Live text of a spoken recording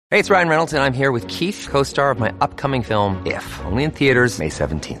Hey, it's Ryan Reynolds, and I'm here with Keith, co-star of my upcoming film, If, only in theaters May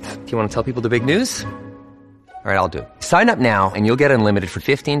 17th. Do you want to tell people the big news? All right, I'll do it. Sign up now and you'll get unlimited for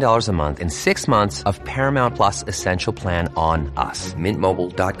 $15 a month and 6 months of Paramount Plus Essential Plan on us.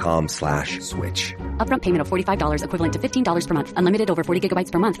 MintMobile.com/switch. Upfront payment of $45 equivalent to $15 per month. Unlimited over 40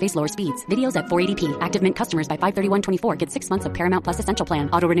 gigabytes per month. Face lower speeds. Videos at 480p. Active Mint customers by 531.24 get 6 months of Paramount Plus Essential Plan.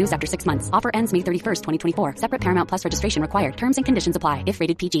 Auto renews after 6 months. Offer ends May 31st, 2024. Separate Paramount Plus registration required. Terms and conditions apply if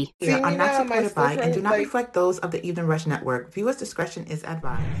rated PG. Are not supported by and do not reflect those of the Evening Rush Network. Viewers' discretion is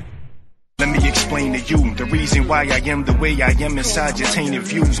advised. Let me explain to you the reason why I am the way I am inside your tainted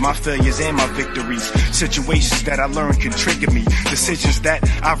views, my failures and my victories. Situations that I learned can trigger me. Decisions that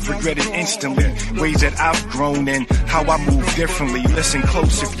I've regretted instantly. Ways that I've grown and how I move differently. Listen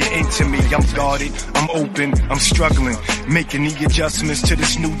close if you're into me. I'm guarded, I'm open, I'm struggling. Making the adjustments to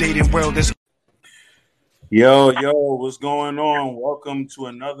this new dating world that's... Yo, what's going on? Welcome to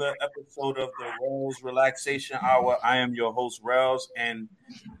another episode of the Rels Relaxation Hour. I am your host, Rels, and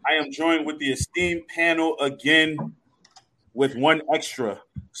I am joined with the esteemed panel again with one extra.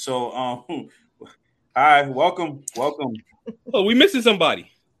 So, hi, welcome. Oh, we missing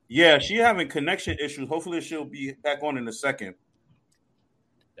somebody. Yeah, she having connection issues. Hopefully she'll be back on in a second.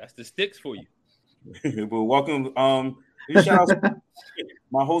 That's the sticks for you. But welcome. Shout out to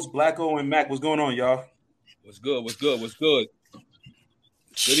my host, Blacko and Mac. What's going on, y'all? What's good? Good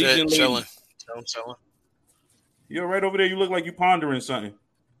evening, chilling. You're right over there. You look like you pondering something.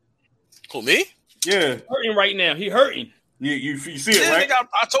 Who, me? Yeah. Hurting right now. He hurting. You see it, right? Nigga,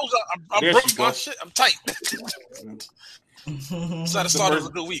 I told you I broke my shit. I'm tight. It's not the start of a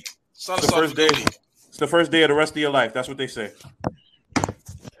good week. It's the first day. It's the first day of the rest of your life. That's what they say.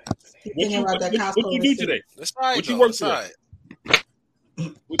 What you do today? That's right. What you work today?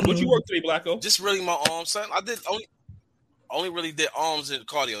 What you work today, Blacko? Just really my arms, son. I did only really did arms and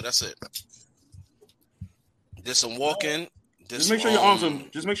cardio. That's it. Did some walking. Just make sure your arms move.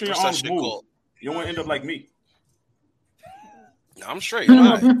 You don't want to end up like me. No, I'm straight.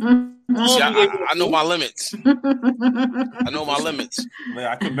 Right. See, I know my limits. Man,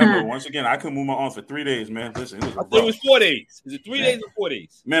 I can remember once again. I couldn't move my arms for 3 days, man. Listen, it was 4 days. Is it 3 days or 4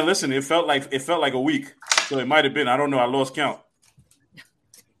 days? Man, listen, it felt like a week. So it might have been. I don't know. I lost count.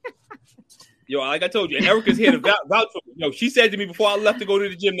 Yo, like I told you, and Erica's here to vouch for me. Yo, she said to me before I left to go to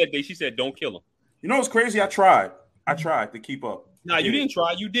the gym that day, she said, "Don't kill him." You know what's crazy? I tried to keep up. Nah, you didn't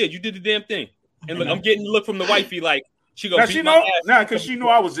try. You did. You did the damn thing. And look, I'm getting the look from the wifey like she gonna beat my ass. Nah, because she knew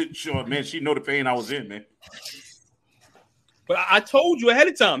I was in. Sure, man. She know the pain I was in, man. But I told you ahead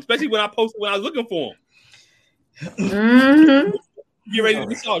of time, especially when I posted when I was looking for him. Mm-hmm. Get ready to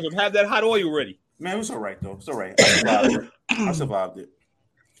massage him. Have that hot oil ready. Man, it was all right though. It's all right. I survived it.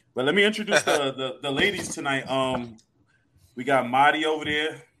 But let me introduce the ladies tonight. We got Madi over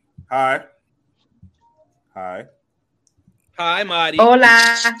there. Hi, Madi.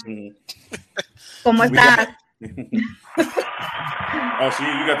 Hola. ¿Cómo estás? Oh, see,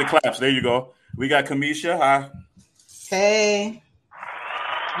 you got the claps. There you go. We got Kamisha. Hi. Hey.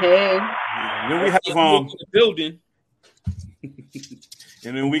 Then we have the building.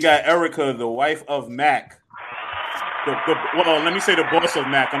 And then we got Erica, the wife of Mac. Well, let me say the boss of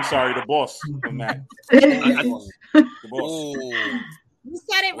Mac. I'm sorry, the boss of Mac. The boss. You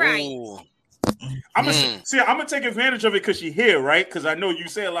said it right. I'm gonna take advantage of it because she here, right? Because I know you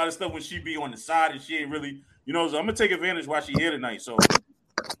say a lot of stuff when she be on the side and she ain't really, so I'm gonna take advantage while she here tonight. So.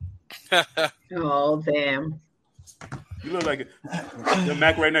 Oh damn! You look like the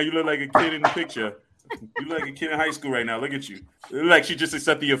Mac right now. You look like a kid in the picture. You look like a kid in high school right now. Look at you. You look like she just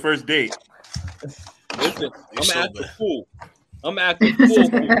accepted your first date. Listen, I'm acting fool.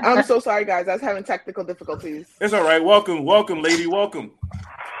 I'm so sorry, guys. I was having technical difficulties. It's all right. Welcome, lady. Welcome.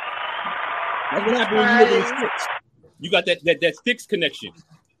 That's what happened when you live in the sticks. You got that sticks connection.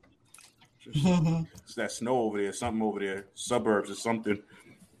 It's that snow over there, something over there, suburbs or something.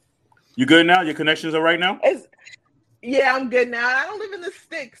 You good now? Your connections are right now? Yeah, I'm good now. I don't live in the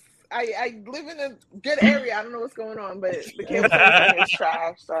sticks. I live in a good area. I don't know what's going on, but the cable is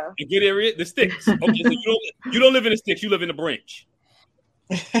trash. So. A good area, the sticks. Okay, so you don't live in the sticks. You live in the branch.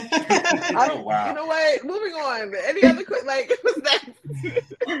 Wow. You know what? Moving on. Any other quick what's that?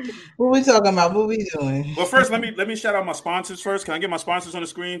 What we talking about? What we doing? Well, first let me shout out my sponsors first. Can I get my sponsors on the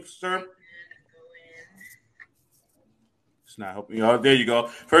screen, sir? It's not helping you. Oh, there you go.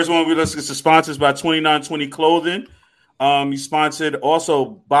 First one we listen to sponsors by 2920 Clothing. He sponsored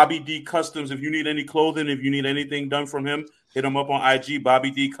also Bobby D Customs. If you need any clothing, if you need anything done from him, hit him up on IG, Bobby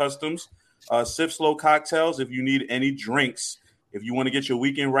D Customs. Sip Slow Cocktails. If you need any drinks, if you want to get your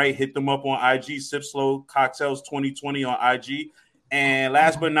weekend right, hit them up on IG, Sip Slow Cocktails 2020 on IG. And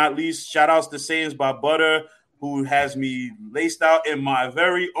last but not least, shout outs to Sayings by Butter, who has me laced out in my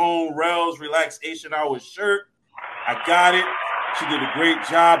very own Rel's Relaxation Hour shirt. I got it. She did a great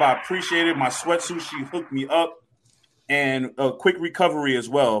job. I appreciate it. My sweatsuit, she hooked me up. And a quick recovery as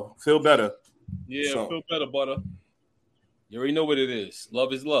well. Feel better. Yeah, feel better, Butter. You already know what it is.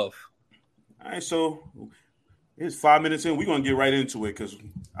 Love is love. All right, so it's 5 minutes in. We're going to get right into it because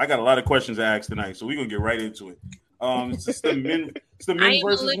I got a lot of questions to ask tonight. So we're going to get right into it. It's the men I am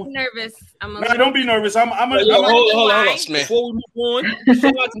versus a little nervous. Don't be nervous. Hold on. Before we move on,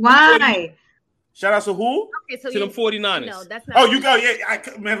 why? Shout out to who? Okay, so to them 49ers. No, that's not. Oh, you go. Yeah,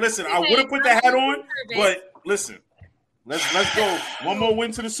 man. Listen, I would have put the hat on, but listen, let's go. One more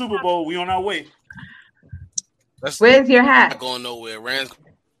win to the Super Bowl. We on our way. Where's your hat? Not going nowhere. Rams.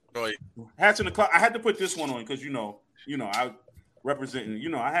 Hats in the closet. I had to put this one on because you know, I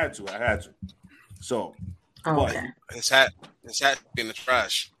representing. I had to. So. Okay. His hat in the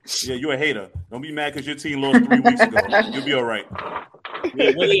trash. Yeah, you're a hater. Don't be mad because your team lost 3 weeks ago. You'll be all right.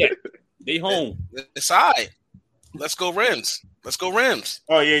 Yeah, where they at? They home. It's all right. Let's go Rams.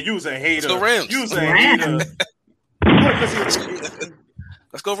 Oh yeah, you was a hater. Let's go Rams. You was a hater.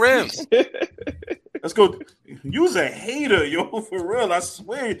 Let's go Rams. Let's go. You was a hater, yo, for real. I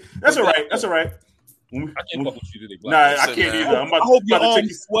swear. That's all right. That's all right. I can't fuck with you today, Nah, I can't either. I hope your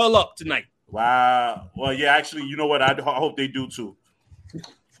arms swell up tonight. Wow. Well, yeah, actually, you know what? I hope they do too.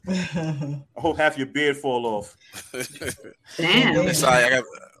 I hope half your beard fall off. Damn. Sorry, I got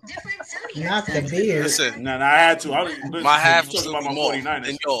not the beard. Listen, no, I had to. My half was about my more 49ers.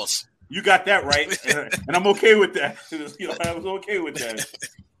 than yours. You got that right, and I'm okay with that. I was okay with that.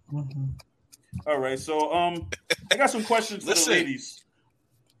 All right, so I got some questions for the ladies.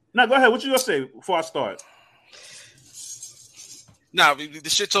 Now, go ahead. What you gonna say before I start? Nah, the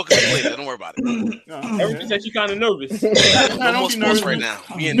shit talking later. Don't worry about it. Everything said you kind of nervous. No more sports right now.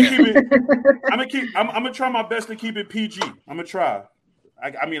 I'm gonna try my best to keep it PG. I'm gonna try.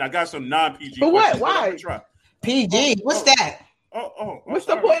 I mean, I got some non-PG. But what? Why? PG. What's that? What's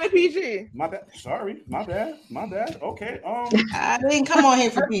the point of PG? My bad. Sorry. My bad. Okay. I didn't come on here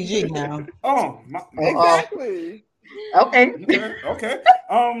for PG now. Exactly. Okay.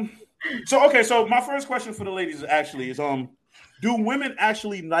 So my first question for the ladies is do women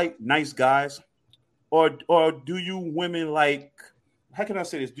actually like nice guys, or do you women like? How can I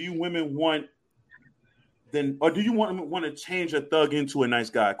say this? Do you women want? Or do you want to change a thug into a nice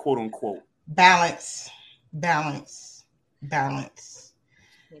guy, quote unquote? Balance.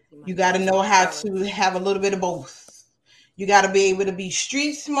 You got to know how to have a little bit of both. You got to be able to be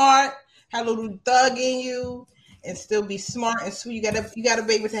street smart, have a little thug in you, and still be smart and sweet. You got to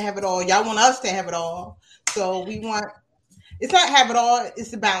be able to have it all. Y'all want us to have it all, so we want. It's not have it all.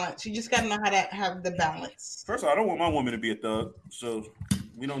 It's the balance. You just got to know how to have the balance. First of all, I don't want my woman to be a thug, so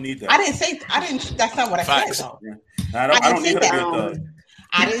we don't need that. I didn't. That's not what I said. Though. Yeah. I don't need her to be a thug.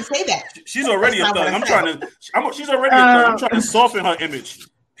 I didn't say that. She's already a thug. She's already a thug. I'm trying to soften her image.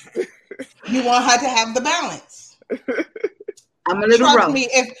 You want her to have the balance. I'm a little Trust rough. me,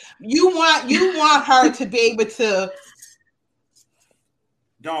 if you want her to be able to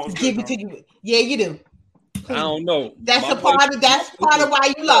give it to you. Yeah, you do. I don't know. That's part of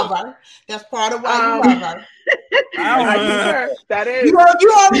why you love her. That's part of why you love her. That is. You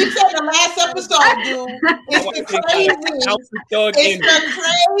already said the last episode, dude. It's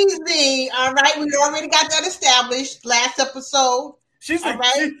crazy. All right, we already got that established last episode.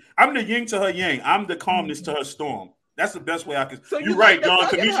 I'm the yin to her yang. I'm the calmness to her storm. That's the best way I can. So you're right, Don.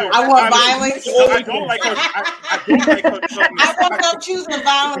 Kamisha. I want violence. I don't like her. I don't like her. I want them choosing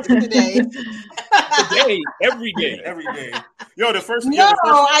violence today. Every day. Yo, the first.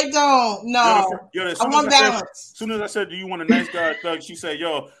 I don't. No. I want balance. As soon as I said, "Do you want a nice guy, thug?" She said,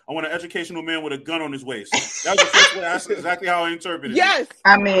 "Yo, I want an educational man with a gun on his waist." That was the first way. That's exactly how I interpreted it. Yes.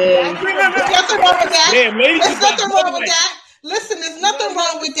 I mean, there's nothing wrong with that. Damn, ladies, there's nothing wrong with that. Listen, there's nothing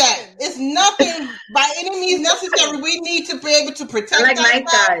wrong with that. It's nothing by any means necessary. We need to be able to protect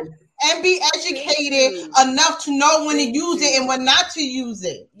ourselves and be educated enough to know when to use it and when not to use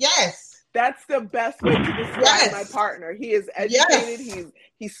it. Yes. That's the best way to describe my partner. He is educated.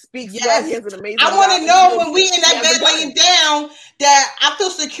 He speaks well. He has an amazing. I want to know when we in that bed laying down that I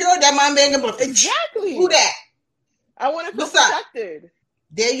feel secure that my man can be exactly. Who that? I want to feel protected.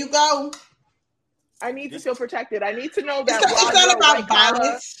 There you go. I need to feel protected. I need to know that it's not about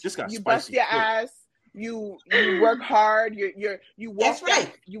violence. You bust your ass. You work hard. You walk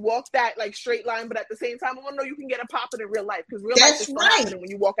you walk that like straight line, but at the same time, I want to know you can get a popping in real life because real life is still happening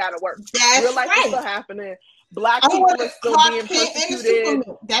when you walk out of work. Real life is still happening. Black people are still being persecuted.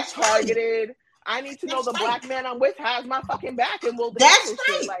 That's targeted. I need to know the black man I'm with has my fucking back and will. That's right.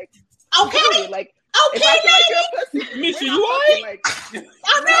 Shit. Like, okay. Like, okay, if I feel like you're a pussy, Misha, you alright? Like,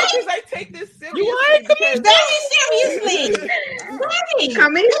 because I take this seriously. You alright? Very seriously. Right.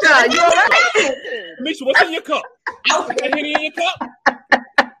 Kamisha, you alright? Misha, what's in your cup? Is there Henny in your cup?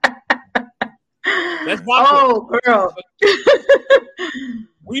 That's vodka. Oh, girl.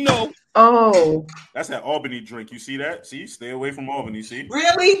 We know. Oh. That's that Albany drink. You see that? See? Stay away from Albany, see?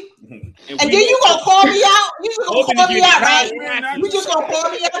 Really? And then you gonna call me out? You just gonna call me out, right? You just gonna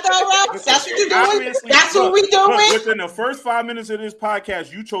call me out, though, Ralph? That's what you're doing? That's what we doing? Within the first 5 minutes of this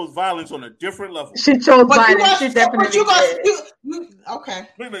podcast, you chose violence on a different level. She chose violence. She definitely did. Okay.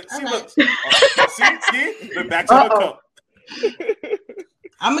 Look. See? Look, back to her cup.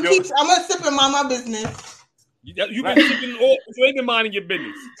 I'm gonna sip and mind my business. You been sipping all, so ain't been minding your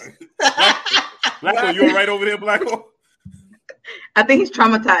business. Blacko, you all right over there, Blacko? I think he's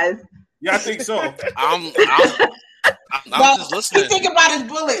traumatized. Yeah, I think so. I'm just listening. He think about his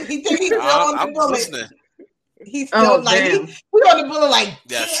bullet. He think he's still on the bullet. Listening. He's still we on the bullet like,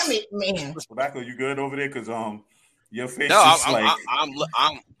 yes. damn it, man. Blacko, you good over there? Because your face is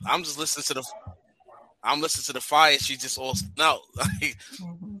I'm just listening to the. I'm listening to the fire. She just all no. Like,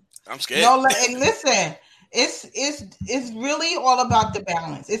 I'm scared. No, and listen. It's really all about the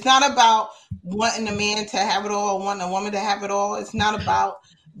balance. It's not about wanting a man to have it all, wanting a woman to have it all. It's not about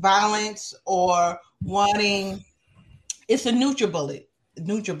violence or wanting. It's a NutriBullet.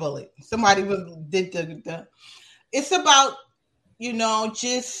 Somebody did the. It's about,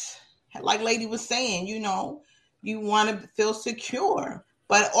 just like Lady was saying, you want to feel secure,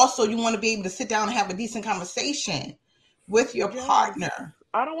 but also you want to be able to sit down and have a decent conversation with your partner.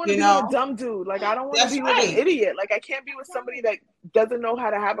 I don't want to be a dumb dude. Like, I don't want to be with an idiot. Like, I can't be with somebody that doesn't know how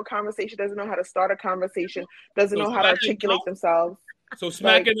to have a conversation, doesn't know how to start a conversation, doesn't know how to articulate themselves. So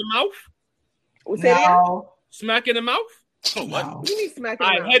smack in the mouth? What's that again? Smack in the mouth? Oh, what? What do you mean smack in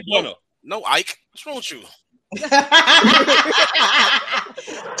the mouth? Head butter. No, Ike. What's wrong with you? Eat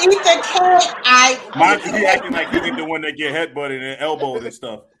the cat, Ike. He acting like he's the one that get headbutted and elbowed and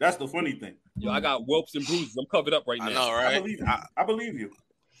stuff. That's the funny thing. Yo, I got whelps and bruises. I'm covered up right now. I know, right? I believe you.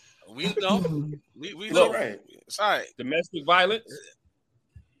 We know. We Look, know. right. It's all right. Domestic violence?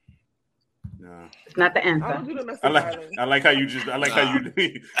 Nah. It's not the answer. I don't do domestic violence. I like how you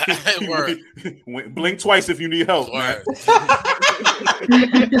blink twice if you need help, man.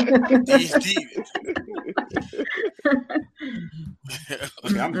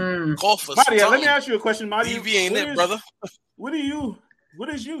 Call for Madia, let me ask you a question, Madia. DV ain't it, brother? What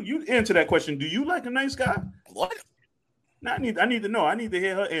is you? You answer that question. Do you like a nice guy? What? No, I need to know. I need to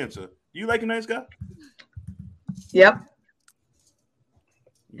hear her answer. Do you like a nice guy? Yep.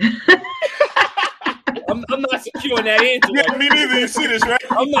 I'm not secure in that answer. Yeah, me neither. You see this, right?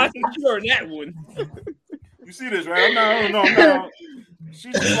 I'm not secure in that one. You see this, right? I'm not.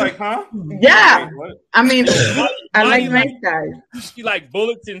 She's just like, huh? Yeah. Wait, I mean, I like nice guys. She like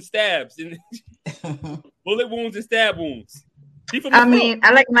bullets and stabs and bullet wounds and stab wounds. I mean,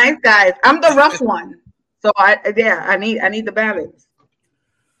 I like nice guys. I'm the rough one. So I need the balance.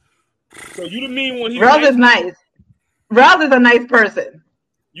 So you the mean one? Rels is nice. Rels is a nice person.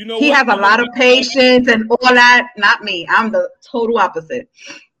 You know he has a lot of patience and all that. Not me. I'm the total opposite.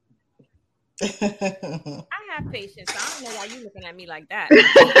 I have patience. I don't know why you looking at me like that.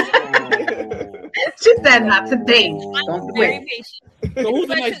 She said not today. I'm very patient. So who's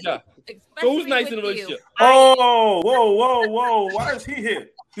a nice guy? So who's nice in the relationship? Oh, whoa! Why is he here?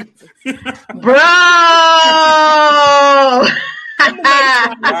 Bro!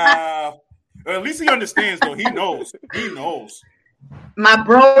 Wow. At least he understands, though. He knows. My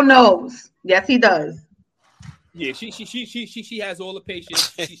bro knows. Yes, he does. Yeah, she has all the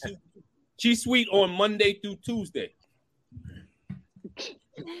patience. She's sweet on Monday through Tuesday.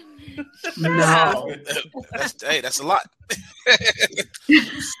 No. That's a lot.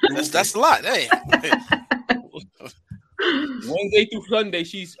 that's a lot. Hey. Wednesday through Sunday,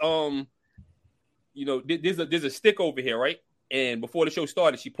 she's there's a stick over here, right? And before the show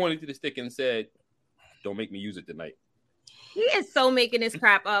started, she pointed to the stick and said, "Don't make me use it tonight." He is so making this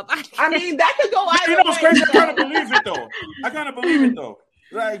crap up. I mean, that could go either way. It's crazy. I kind of believe it though.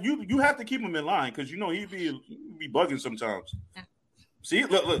 Like you have to keep him in line because he be bugging sometimes. See,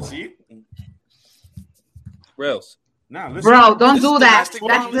 look, see. Rels. Nah, listen. Bro, don't do that.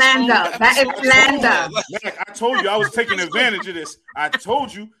 That's slander. That is slander. Like I told you, I was taking advantage of this. I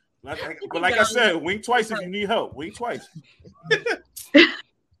told you, but like I said, wink twice if you need help. Wink twice.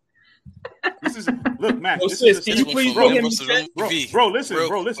 This is look, Mac. No, sis, can you please bring him? Bro,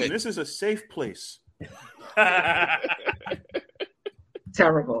 listen. This is a safe place.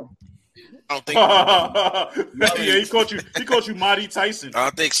 Terrible. don't think. Yeah, he called you Marty Tyson. I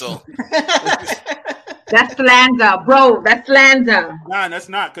don't think so. That's slander, bro. That's slander. Nah, that's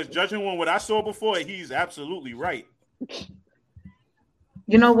not, because judging on what I saw before, he's absolutely right.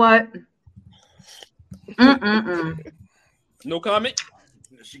 You know what? No comment?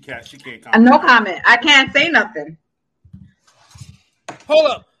 She can't comment. No comment. I can't say nothing. Hold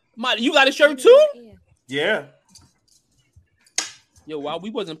up. Marty, you got a shirt too? Yeah. Yo, while we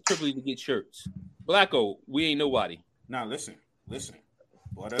wasn't privileged to get shirts. Blacko, we ain't nobody. Nah, listen. Blacko,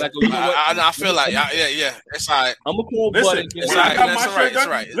 you know what? I feel like, yeah. It's all right. I'm going to call Listen, Bud. It's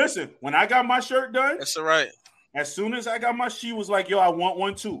right. Listen, when I got my shirt done, that's all right. As soon as I got she was like, yo, I want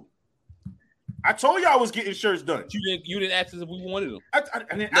one too. I told you I was getting shirts done. You didn't ask us if we wanted them. I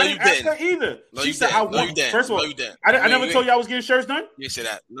didn't ask her either. No, she said, I want. First of all, I never told you I was getting shirts done. You said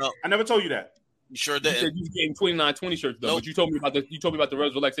that. No, I never told you that. You sure did. You said you was getting 29-20 shirts done, but you told me about the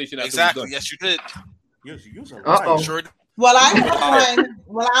Rose relaxation. Exactly. Yes, you did. Sure. Well,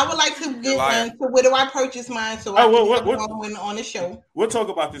 I would like to get into where do I purchase mine so I can win on the show. We'll talk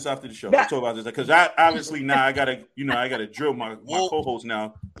about this after the show. We'll talk about this because I obviously now I gotta drill my co-host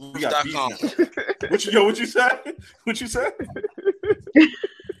now. We got beef now. What you said? What you said?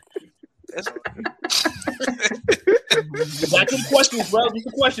 Back to the questions, bro. These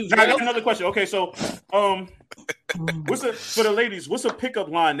are questions. I got another question. Okay, so for the ladies, what's a pickup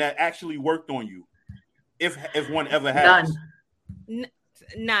line that actually worked on you? If one ever has?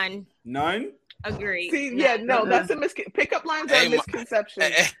 None. None? Agree. See, that's a pickup lines are a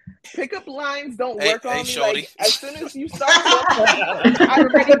misconception. Pickup lines don't work on me. Like, as soon as you start talking, I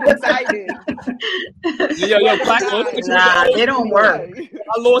already decided. Nah, they don't work.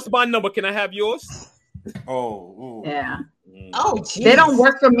 I lost my number. Can I have yours? Oh, yeah. Oh, geez. They don't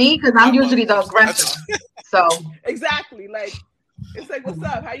work for me because I'm usually the aggressor. So exactly, like it's like, what's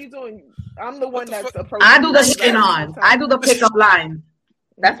up? How you doing? I'm the one that's approaching. I do the skin on. I do the pickup line.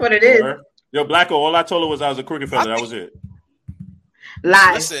 That's what it is. Yo, Blacko, all I told her was I was a crooked fella. That was it.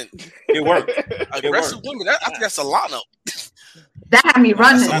 Lies. Listen, it worked. Aggressive women. I think that's a lineup. That had me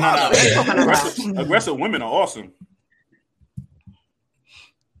running. Aggressive women are awesome.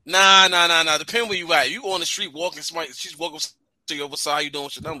 Nah. Depending where you at. You on the street walking, she's walking to you over. So how you doing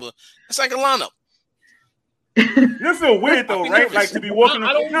with your number? It's like a lineup. You feel weird though, right? Nervous. Like to be walking.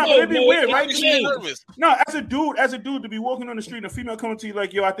 I don't know. It'd be weird, right? Nervous. No, as a dude to be walking on the street and a female coming to you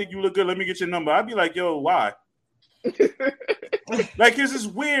like, yo, I think you look good. Let me get your number. I'd be like, yo, why? Like, it's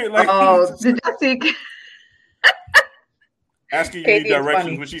just weird. Like, did you see? Asking you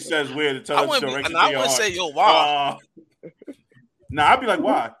directions when she says where to tell her directions. I wouldn't say, yo, why? I'd be like,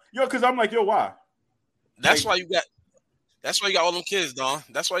 why? Yo, because I'm like, yo, why? That's why you got all them kids, Don.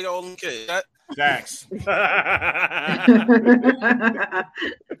 That's why you got all them kids. Facts.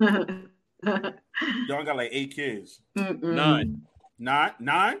 Y'all got like 8 kids. 9.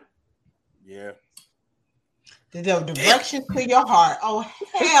 9? Yeah. The directions to your heart. Oh,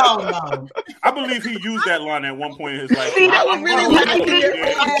 hell no. I believe he used that line at one point in his life. I would really like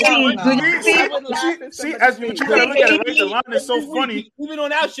to see, as you gotta look at it, the line is so funny. Even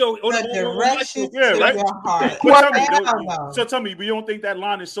on our show, the directions to your heart. So tell me, we don't think that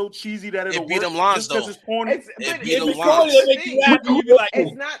line is so cheesy that it'll beat work? them lines, just though. It's porn. It's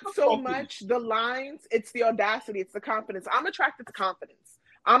not so much the lines, it's the audacity, it's the confidence. I'm attracted to confidence.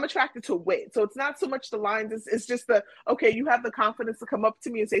 I'm attracted to wit. So it's not so much the lines. It's just you have the confidence to come up to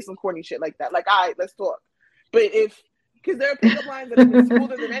me and say some corny shit like that. Like, all right, let's talk. But because there are pickup lines that are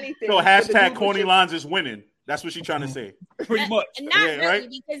smoother than anything. So hashtag corny lines is winning. That's what she's trying to say. Pretty much. Not really, right?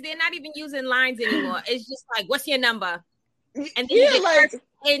 because they're not even using lines anymore. It's just like, what's your number? And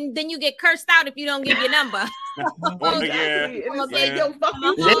then you get cursed out if you don't give your number.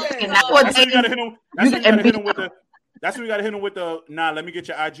 That's when you gotta hit him with the let me get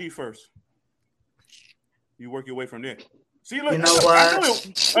your IG first. You work your way from there. See, look, you know what?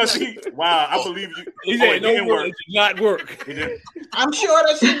 Wow, I believe you. He said, no work. It did not work. He did. I'm sure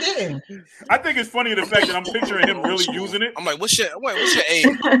that she didn't. I think it's funny the fact that I'm picturing him really using it. I'm like, what's your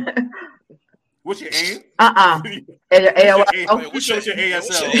aim? What's your aim? AOL. What's your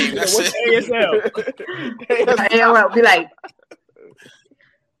ASL? What's ASL? AOL. Be like,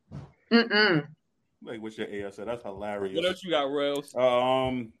 Like, what's your ASL? That's hilarious. What else you got, Rails?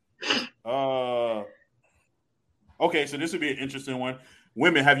 Okay, so this would be an interesting one.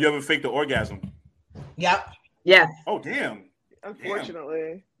 Women, have you ever faked the orgasm? Yep. Yes. Oh, damn.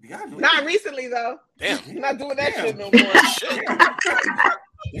 Unfortunately. Damn. Not recently, though. Damn. Not doing that shit no more.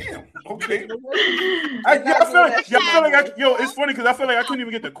 Damn. Okay. I feel like it's funny because I feel like I couldn't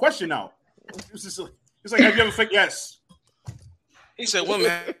even get the question out. It's like, have you ever faked? Yes. He said women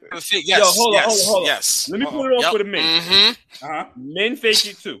have a fake. Yes. Yo, hold on. Yes. Let me put it off for the men. Mm-hmm. Men fake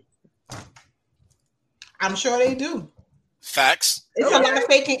it too. I'm sure they do. Facts. It's a lot of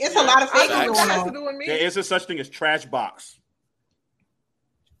faking. It's a lot of faking going on. There is a such thing as trash box.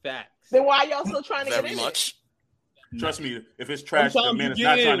 Facts. Then why y'all still trying to Very get in much. Trust me, if it's trash, Sometimes the man you is get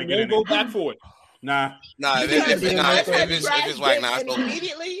not in, trying to get in. go back for it. Nah. If it's whack, nah.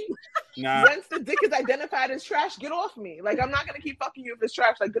 Immediately, nah. Once the dick is identified as trash, get off me. Like, I'm not gonna keep fucking you if it's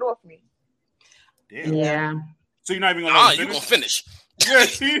trash. Like, get off me. Damn. Yeah. So you're not even gonna you gonna finish. Yeah,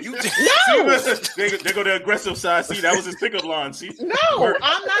 see, they go the aggressive side. See, that was his pickup line. See, no,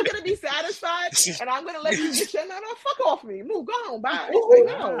 I'm not gonna be satisfied, and I'm gonna let you get your nut off. Fuck off me. Move, go on, bye. Like,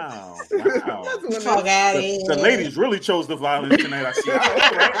 no. Wow. Fuck out of here. The ladies really chose the violence tonight. I see. Oh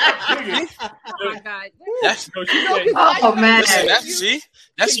my God. Oh man. Listen,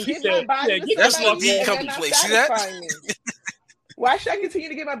 that's what we contemplate. See that? Why should I continue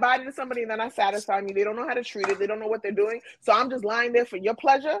to give my body to somebody and then not satisfy me? They don't know how to treat it. They don't know what they're doing. So I'm just lying there for your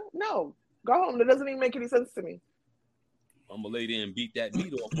pleasure? No. Go home. That doesn't even make any sense to me. I'm gonna lay there and beat that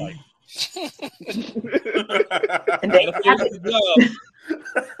meat off like.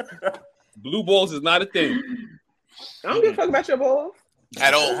 Blue balls is not a thing. I don't give a fuck about your balls.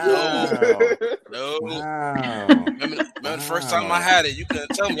 At all. Wow. No. Wow. Remember the first time I had it, you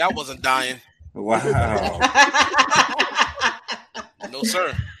couldn't tell me I wasn't dying. Wow. No,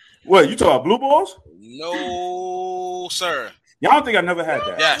 sir. What, you talking about blue balls? No, sir. Y'all don't think I've never had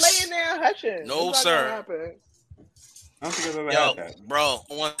that? Yes. Laying there hushing. No, sir. I don't think I've ever had that. Bro,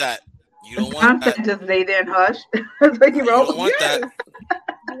 I want that. You don't want that. Just lay there and hush. That's what you wrote. You don't want that.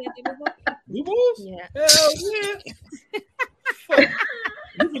 Blue balls? Yeah. Hell yeah.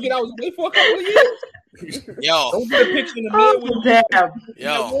 You forget I was away for a couple of years? Yo. Don't get a picture in the mirror with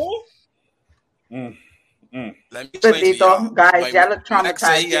Yo. Let me But explain to y'all. guys, y'all look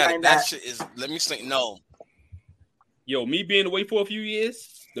traumatized that that. shit is. Let me say no. Yo, me being away for a few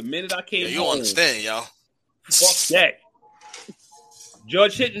years, the minute I came You home, don't understand, yo. Fuck that.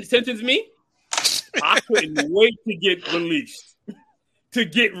 Judge sentenced me. I couldn't wait to get released.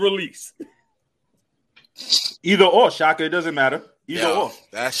 Either or, Shaka. It doesn't matter. Either or.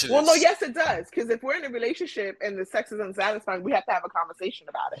 That shit. Well, no, yes, it does. Because if we're in a relationship and the sex is unsatisfying, we have to have a conversation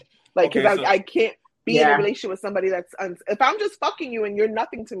about it. Like, because I can't be in a relationship with somebody that's if I'm just fucking you and you're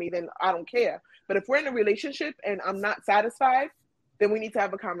nothing to me, then I don't care. But if we're in a relationship and I'm not satisfied, then we need to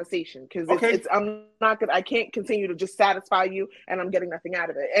have a conversation because I can't continue to just satisfy you and I'm getting nothing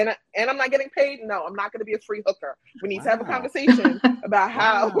out of it. And I'm not getting paid. No, I'm not going to be a free hooker. We need to have a conversation about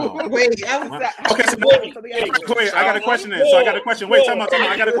how. Okay, wait, I got a question then. So I got a question. Wait, time out.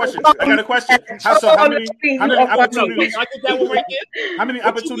 I got a question. How many opportunities? I get that one right there. How many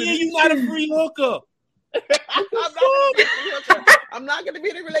opportunities? You not a free hooker. I'm not going to be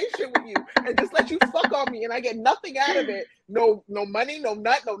in a relationship with you and just let you fuck on me and I get nothing out of it. No money, no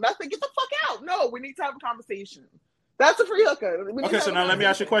nut, no nothing. Get the fuck out. No, we need to have a conversation. That's a free hooker. Okay, so now let me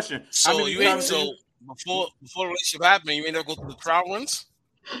ask you a question. So before the relationship happened, you ain't never go through the trial runs?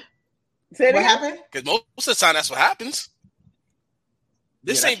 Say what happened? Because most of the time that's what happens.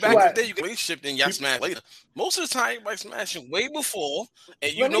 This ain't back in the day. You get a relationship, then y'all smash later. Most of the time, everybody smashing way before,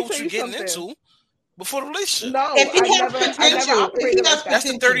 and you know what you're getting into before the relationship. No, I never operated like that. That's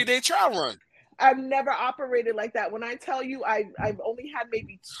the 30-day trial run. I've never operated like that. When I tell you, I've only had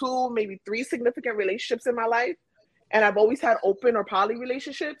maybe 2, maybe 3 significant relationships in my life, and I've always had open or poly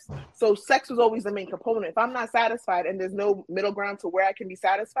relationships. So sex was always the main component. If I'm not satisfied and there's no middle ground to where I can be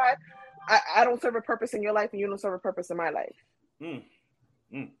satisfied, I don't serve a purpose in your life, and you don't serve a purpose in my life.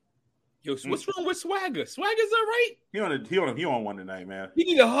 Yo, what's wrong with Swagger? Swagger's all right. He on one tonight, man. He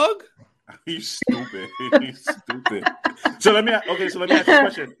need a hug. He's stupid. So let me ask you a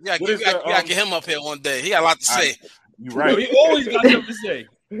question. Yeah, you gotta get him up here one day. He got a lot to say. You're right. Yo, he always got something to say.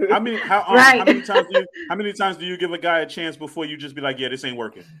 How many times do you give a guy a chance before you just be like, yeah, this ain't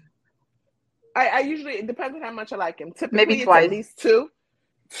working? I usually, it depends on how much I like him. Typically, maybe it's twice. At least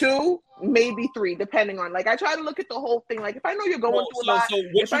 2, maybe 3, depending on. Like, I try to look at the whole thing. Like, if I know you're going through a lot, so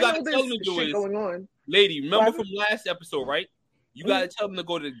what if you I gotta know tell him there's to do shit is, going on. Lady, remember from last episode, right? You gotta tell them to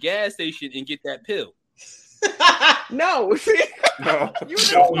go to the gas station and get that pill. No, see, you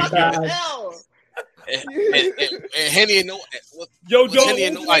know hell. And Henny and no, Henny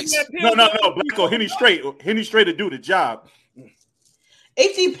and no ice. No, Blanco, Henny straight to do the job.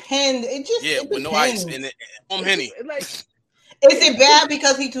 It depends. It with depends. no ice and Henny. Like, is it bad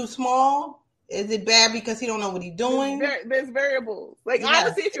because he's too small? Is it bad because he don't know what he's doing? There's variables. Like,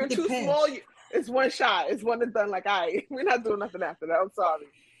 honestly, if you're too small, it's one shot. It's one and done. Like, we're not doing nothing after that. I'm sorry.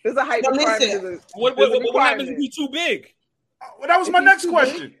 There's a height requirement. What happens if he's too big? Well, that was my next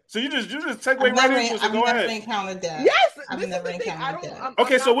question. So you just segue right into it. So go ahead. I've never encountered that. Yes, I've never encountered that.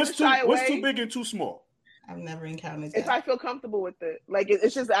 Okay, so what's too big and too small? I've never encountered that. If I feel comfortable with it, like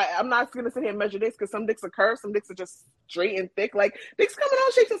it's just I'm not gonna sit here and measure dicks because some dicks are curved, some dicks are just straight and thick. Like dicks come in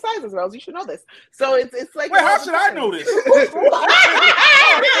all shapes and sizes, Rose. You should know this. So it's like. Wait, how should I know this? You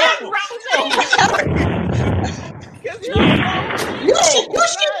should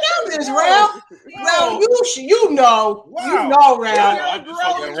know this, Ralph. Well, you know. Wow. You know,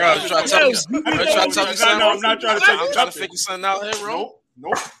 Ralph. Ralph, trying to tell me something. No, I'm not trying to tell you. I'm trying to figure something out here, bro.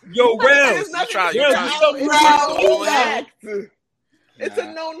 Nope. Yo, Ralph. It's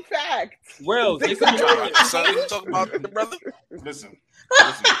a known fact. Well, you talk about the brother. Listen.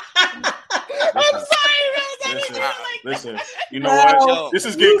 I'm sorry, Listen. You know what? Yo, this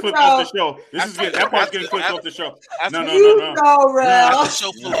is getting clipped off the show. That part's getting clipped off the show. No. You know, Ralph. The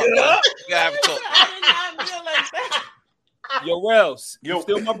show full up. You gotta have a talk. I did not feel like that. Yo, Ralph. You're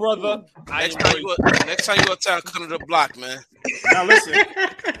still my brother. Next time you go to town, come to the block, man. Now listen.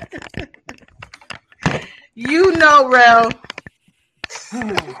 You know, Ralph.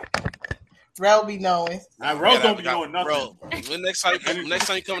 Rel be knowing. Rel don't be knowing nothing. Bro, next time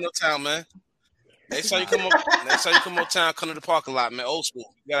you come to town, man. Next time you come up town, come to the parking lot, man. Old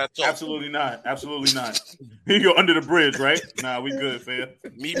school. You gotta talk. Absolutely not. You go under the bridge, right? Nah, we good, fam.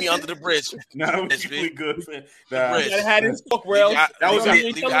 Meet me under the bridge. Nah, we good, fam. Nah. You gotta have this book, Rel.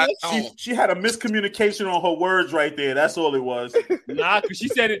 She had a miscommunication on her words right there. That's all it was. Nah, because she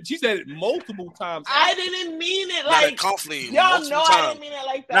said it multiple times. I didn't mean it like conflict. Y'all know I didn't mean it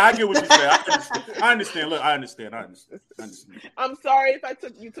like that. Nah, I get what you said. I understand. Look, I understand. I'm sorry if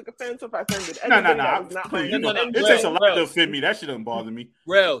you took offense or if I offended. No. It takes a lot to offend me. That shit doesn't bother me.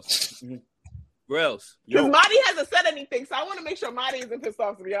 Rels. Because Marty hasn't said anything, so I want to make sure Marty isn't pissed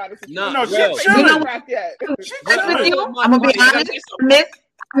off, to be honest. No, I'm gonna be honest, Miss.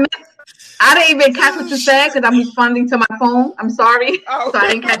 I didn't even catch what you said because I'm responding to my phone. I'm sorry, so I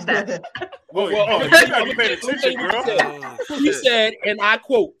didn't catch that. You gotta be paying attention, girl. She said, and I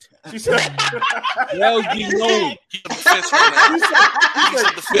quote. She said, "Rels be known."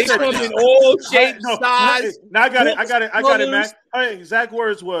 They come in all shapes, size. Now I got it, man. Her exact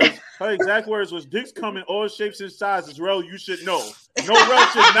words was, "Dicks come in all shapes and sizes." Rel, you should know. No, Rel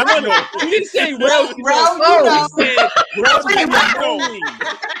should not know. You didn't say Rel. You said Rel be knowing.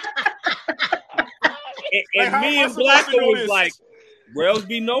 And me and Blacko was like, Rels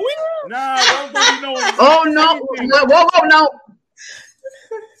be knowing? Nah, Rels don't be knowing. Oh no! Whoa, no.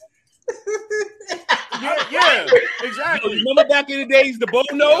 Yeah, exactly. Remember back in the days, the Bo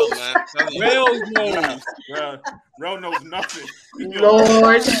knows? Rel knows. Rel knows nothing.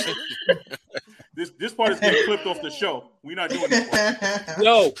 Lord. This part is getting clipped off the show. We're not doing this one.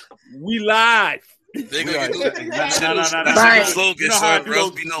 Yo, we live. They gonna get no. Right.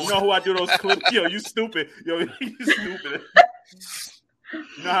 You know who I do those clips? Yo, you stupid. You stupid.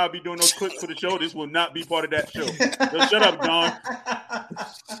 You know how I be doing those clips for the show? This will not be part of that show. So shut up, Don.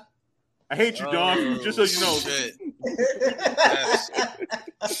 I hate you, Don. Just so you know.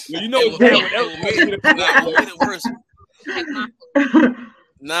 You know what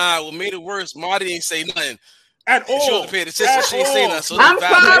made it worse. Marty ain't say nothing. At all. She wasn't paying attention. She ain't saying nothing. So I'm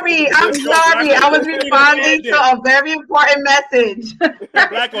sorry. I was responding to a very important message.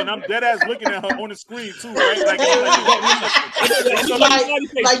 Black on, I'm dead ass looking at her on the screen too, right? Like you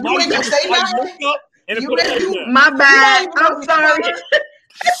ain't gonna say nothing. My bad. I'm sorry.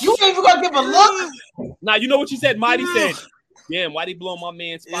 You ain't even gonna give a look. Nah, you know what she said? Mighty said, "Damn, why they blow my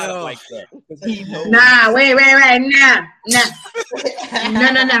man's spot up like that?" Nah, wait,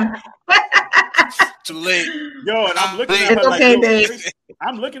 no. Too late. Yo, and I'm looking at her okay, like, babe.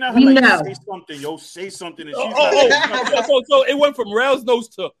 I'm looking at her like, say something, yo, say something. And she's so it went from Rel's nose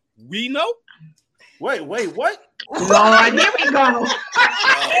to we know? Wait, what? Lord, here we go.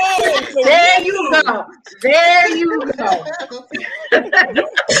 There you go.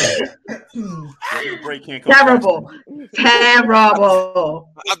 Terrible.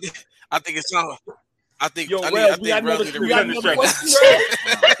 I think it's time. I think Rel need to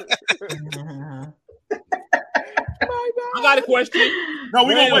I got a question. No,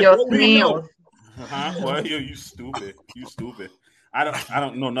 we don't wait. Well, you stupid. I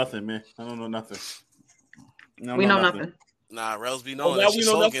don't know nothing, man. I don't know nothing. We know nothing. Nah, Rels be knowing. That's your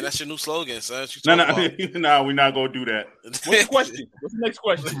slogan. That's your new slogan, son. No, we're not gonna do that. What's the question? What's the next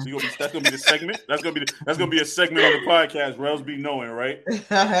question? That's gonna be the segment. That's gonna be a segment on the podcast. Rels be knowing, right?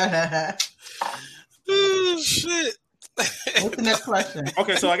 Shit. What's the next question?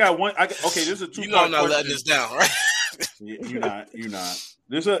 Okay, so I got one. Okay, this is a two-part question. You know I'm not letting this down, right? You're not.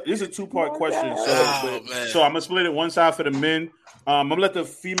 This is a two-part question. So I'm gonna split it one side for the men. I'm gonna let the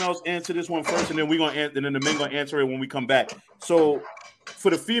females answer this one first, and then the men gonna answer it when we come back. So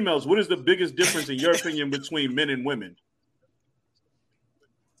for the females, what is the biggest difference in your opinion between men and women?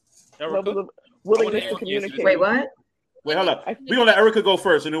 Willingness to communicate. Wait, what? Wait, hold up. We're gonna let Erica go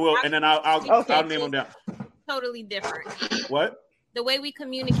first, and then I'll name them down. Totally different. What? The way we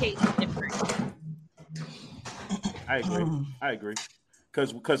communicate is different. I agree.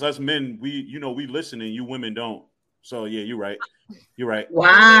 Because us men, we listen and you women don't. So yeah, you're right.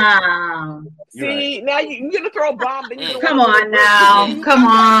 Wow. See, now you're gonna throw a bomb. Come on now. Come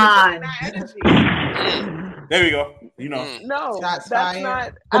on. There we go. No, that's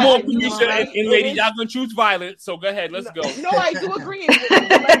not. Come on, Felicia and ladies, y'all gonna choose violence. So go ahead, let's go. No, I do agree. The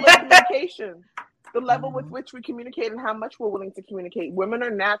level of communication, the level with which we communicate, and how much we're willing to communicate. Women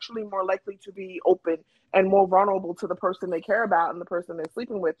are naturally more likely to be open and more vulnerable to the person they care about and the person they're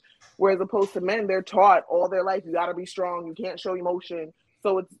sleeping with, whereas opposed to men, they're taught all their life you got to be strong, you can't show emotion.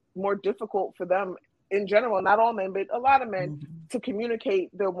 So it's more difficult for them in general, not all men, but a lot of men, to communicate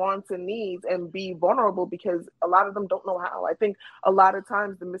their wants and needs and be vulnerable because a lot of them don't know how. I think a lot of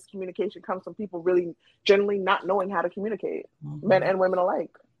times the miscommunication comes from people really generally not knowing how to communicate, men and women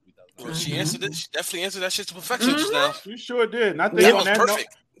alike. Well, she answered it. She definitely answered that shit to perfection just now. You sure did. That was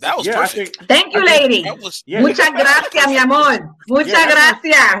perfect. That was perfect. Thank you, lady. Muchas gracias, mi amor. Muchas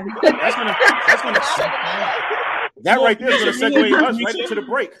gracias. That right there is going to segue us right into the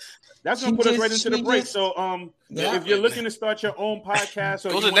break. That's going to put us right into the break. So, if you're looking to start your own podcast,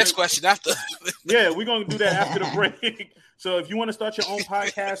 go to the next question after. Yeah, we're going to do that after the break. So, if you want to start your own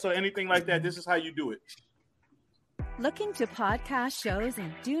podcast or anything like that, this is how you do it. Looking to podcast shows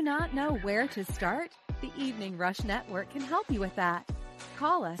and do not know where to start? The Evening Rush Network can help you with that.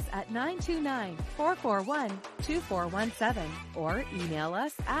 Call us at 929-441-2417 or email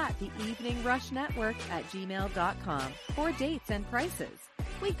us at theeveningrushnetwork@gmail.com for dates and prices.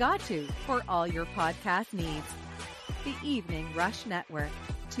 We got you for all your podcast needs. The Evening Rush Network.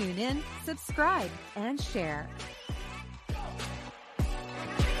 Tune in, subscribe, and share.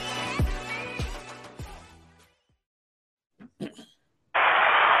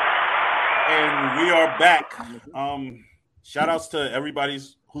 And we are back. Shout outs to everybody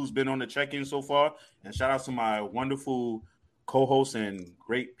who's been on the check-in so far, and shout outs to my wonderful co-hosts and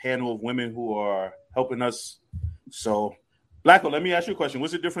great panel of women who are helping us. So, Blacko, let me ask you a question.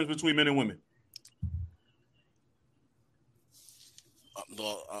 What's the difference between men and women? I'm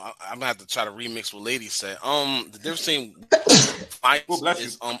gonna have to try to remix what lady said. The difference between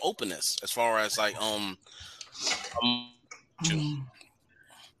is openness, as far as like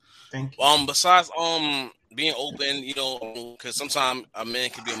Thank you. Besides being open, because sometimes a man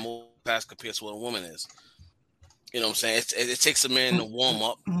can be more fast compared to what a woman is. You know what I'm saying? It takes a man to warm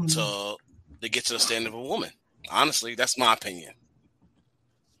up to get to the standard of a woman. Honestly, that's my opinion.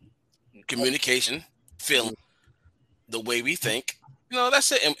 Communication, feeling, the way we think.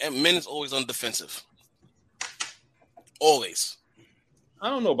 That's it. And men is always on the defensive. Always. I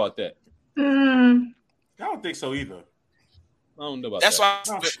don't know about that. I don't think so either. I don't know about That's that.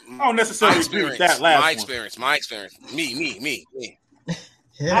 why I don't necessarily agree with that last My experience. Me. You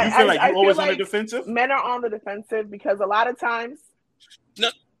feel like you're always on the defensive? Men are on the defensive because a lot of times. No,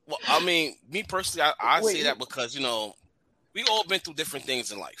 well, I mean, me personally, I say that because we all been through different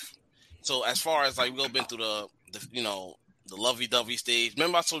things in life. So as far as like we all been through the lovey-dovey stage.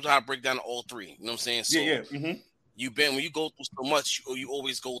 Remember I told you how to break down all three. You know what I'm saying? So yeah. Mm-hmm. When you go through so much, you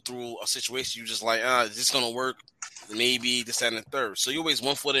always go through a situation. You just like, is this gonna work? Maybe this, that, and the third. So you always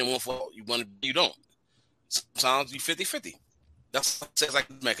 1 foot in, 1 foot out. You don't. Sometimes you 50-50. That's like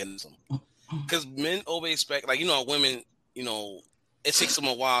the mechanism. Because men always expect, women, it takes them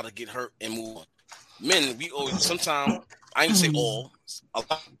a while to get hurt and move on. Men, we always, sometimes, I ain't say all, a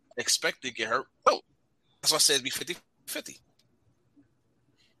lot expect to get hurt. No. That's why I said be 50-50.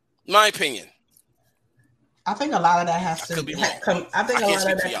 My opinion. I think a lot of that has to could be wrong. I think a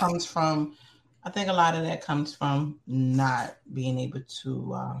lot of that comes from not being able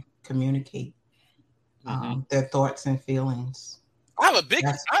to communicate their thoughts and feelings. I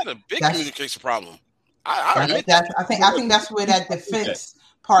had a big communication problem. I think that's where that defense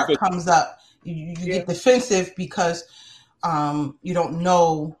part comes up. You get defensive because you don't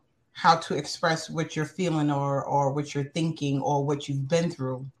know how to express what you're feeling or what you're thinking or what you've been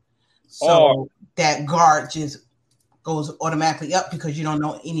through. So that guard just goes automatically up because you don't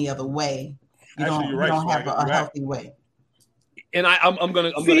know any other way. You don't have a healthy way. And I'm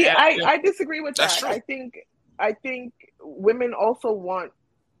gonna I disagree with that. True. I think women also want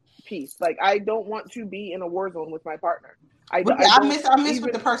peace. Like I don't want to be in a war zone with my partner. I missed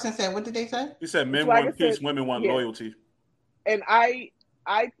what the person said. What did they say? He said men want peace, women want loyalty. And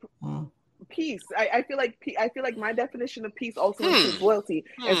peace. I feel like my definition of peace also includes loyalty,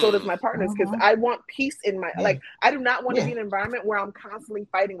 and so does my partner's. Because I want peace in my I do not want to be in an environment where I'm constantly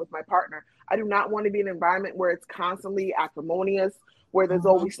fighting with my partner. I do not want to be in an environment where it's constantly acrimonious, where there's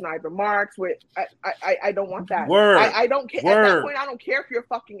always snide remarks. Where I don't want that. I don't care. At that point, I don't care if you're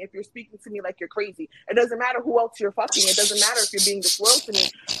speaking to me like you're crazy. It doesn't matter who else you're fucking. It doesn't matter if you're being disloyal to me,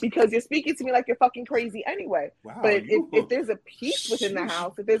 because you're speaking to me like you're fucking crazy anyway. Wow, but if there's a peace within the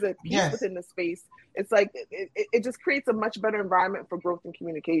house, if there's a peace within the space, it's like it just creates a much better environment for growth and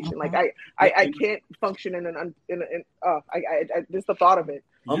communication. Like I can't function in just the thought of it.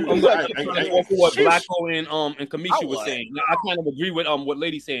 I'm trying to offer what Blacko and Kamisha was saying. Now, I kind of agree with what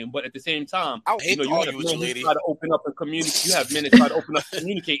Lady's saying, but at the same time, you have men who try to open up and communicate. You have men that try to open up and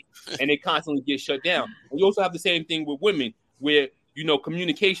communicate, and they constantly get shut down. And you also have the same thing with women, where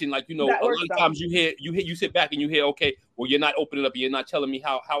communication, like a lot of times you sit back and you hear, okay, well, you're not opening up, you're not telling me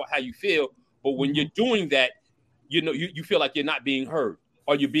how you feel, but when you're doing that, you feel like you're not being heard,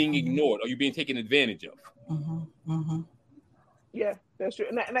 or you're being ignored, or you're being taken advantage of. Yeah, that's true.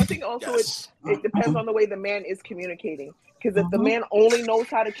 And I think also it depends on the way the man is communicating. Because if the man only knows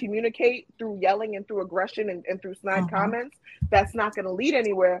how to communicate through yelling and through aggression and through snide comments, that's not going to lead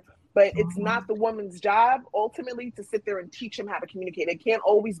anywhere. But it's not the woman's job ultimately to sit there and teach him how to communicate. It can't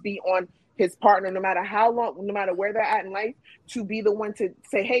always be on his partner, no matter how long, no matter where they're at in life, to be the one to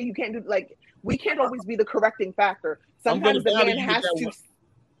say, hey, you can't do, like, we can't always be the correcting factor. Sometimes the man has to.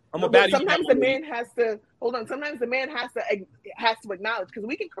 Sometimes the man has to hold on. Sometimes the man has to acknowledge, because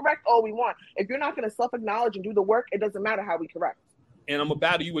we can correct all we want. If you're not going to self-acknowledge and do the work, it doesn't matter how we correct. And I'm gonna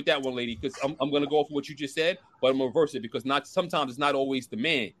battle you with that one, lady, because I'm gonna go off of what you just said, but I'm gonna reverse it, because sometimes it's not always the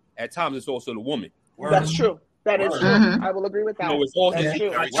man. At times it's also the woman. That's true. That is true. I will agree with that. It's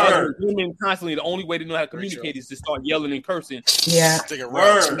also women constantly. The only way to know how to communicate is to start yelling and cursing. Yeah.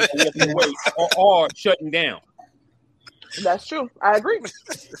 Or shutting down. That's true. I agree.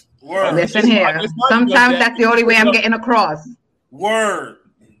 Word. Listen here. Sometimes that's the only way I'm getting across. Word.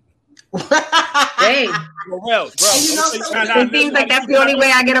 Hey. It seems like that's the only way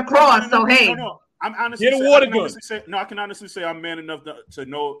I get across. So hey. I'm honestly I can honestly say I'm man enough to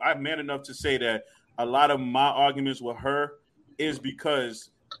know. I'm man enough to say that a lot of my arguments with her is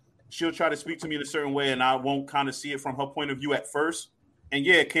because she'll try to speak to me in a certain way, and I won't kind of see it from her point of view at first. And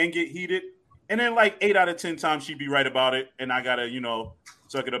yeah, it can get heated. And then like 8 out of 10 times she'd be right about it. And I got to,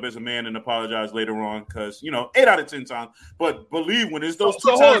 suck it up as a man and apologize later on. Because, 8 out of 10 times. But believe when it's those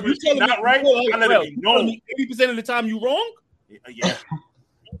two times you're not right, I let it be known. 80% of the time you wrong?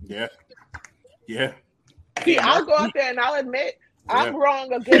 Yeah. See, I'll go out there and I'll admit I'm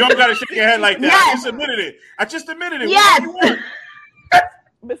wrong again. You don't got to shake your head like that. Yes. I just admitted it. Yes.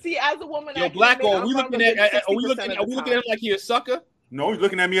 But see, as a woman, Blacko, are we looking at him like he's a sucker? No, he's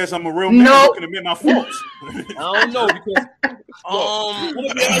looking at me as I'm a real man looking to admit my faults. I don't know, because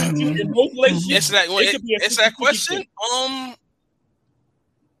it's that question.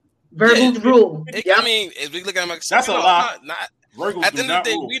 Virgo's rule. I mean, if we look at him like that's a lot. At the end of the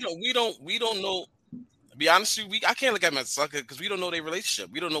day, we don't know. To be honest with you, I can't look at him as a sucker because we don't know their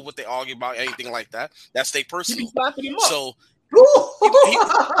relationship. We don't know what they argue about, anything like that. That's their personal. So.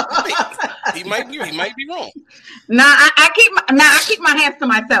 He might be wrong. I keep my hands to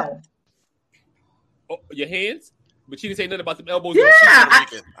myself. Oh, your hands? But she didn't say nothing about the elbows. Yeah, I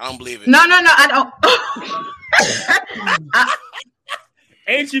don't believe it. No, I don't.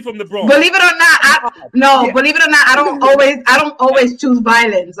 Ain't she from the Bronx? Believe it or not, believe it or not, I don't always choose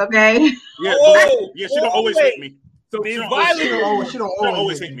violence. Okay. Yeah, she don't always hit me. So she's violent. She don't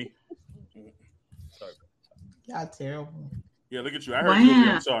always hit me. Sorry. Y'all terrible. Yeah, look at you. I heard you.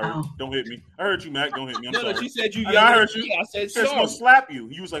 I'm sorry. Don't hit me. I heard you, Mac. Don't hit me. I'm sorry. She said you. I heard you. I said sorry. Gonna slap you.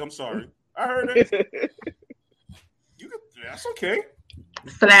 He was like, "I'm sorry." I heard it. That's okay.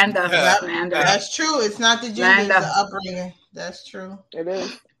 Slander. That's true. It's not the gender, it's the upbringing. That's true. It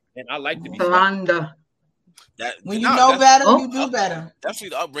is. And I like to be slander. When you know better, you do better. Definitely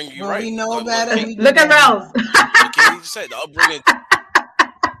the upbringing. You're when right. We know better. Look at Rose. You just said the upbringing.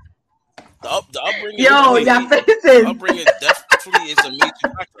 The upbringing. Yo, your faces. The upbringing definitely is a major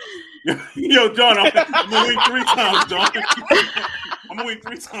factor. Yo, John, I'm gonna win 3 times, John. I'm gonna win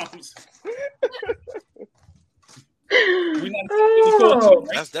 3 times.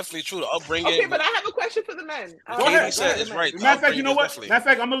 That's definitely true. The upbringing. Okay, but I have a question for the men. Go ahead. It's right. Matter of fact, you know what? Matter of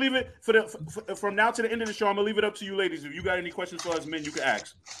fact, I'm gonna leave it from now to the end of the show. I'm gonna leave it up to you, ladies. If you got any questions for us men, you can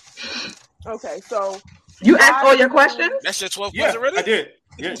ask. Okay, so you asked all your questions. That's your 12 questions already? I did.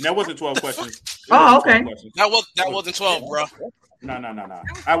 Yeah, that wasn't 12 questions. Oh, okay. That wasn't 12, bro. No.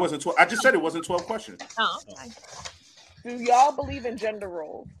 I wasn't 12. I just said it wasn't 12 questions. Oh, okay. Do y'all believe in gender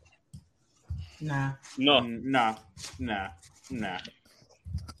roles? Nah. No. Nah.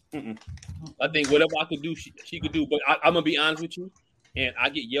 I think whatever I could do, she could do. But I'm gonna be honest with you, and I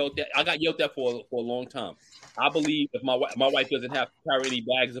got yelled at for a long time. I believe if my wife doesn't have to carry any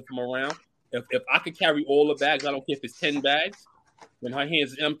bags from around, if I could carry all the bags, I don't care if it's 10 bags. When her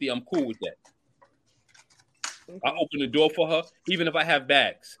hands are empty, I'm cool with that. I open the door for her, even if I have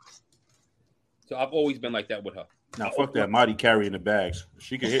bags. So I've always been like that with her. Now, fuck that. Marty carrying the bags.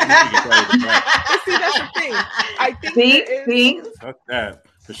 She can hit me. She can carry the bags. See, that's the thing. I think See? Fuck that.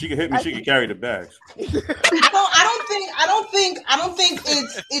 If she can hit me, she can carry the bags. I don't think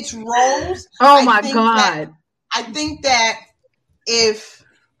it's roles. Oh my God. I think that if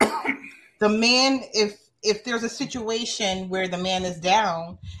the man, if there's a situation where the man is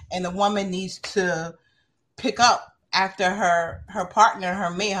down and the woman needs to pick up after her partner,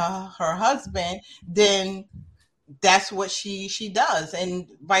 her husband, then that's what she does, and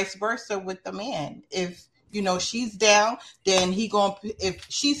vice versa with the man. If she's down, then if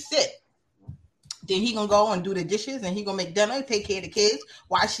she's sick, then he gonna go and do the dishes, and he gonna make dinner, take care of the kids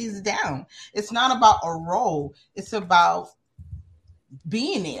while she's down. It's not about a role. It's about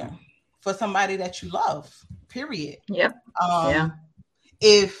being there for somebody that you love. Period. Yep.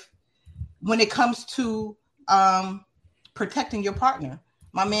 If when it comes to protecting your partner,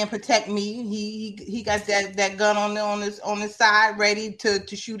 my man protect me. He got that gun on his side, ready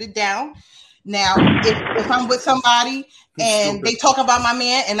to shoot it down. Now, if I'm with somebody and they talk about my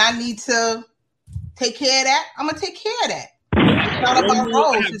man and I need to take care of that, I'm gonna take care of that. It's not about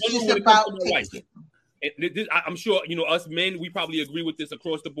roles. It's just about taking. I'm sure us men, we probably agree with this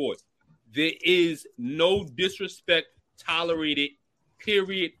across the board. There is no disrespect tolerated,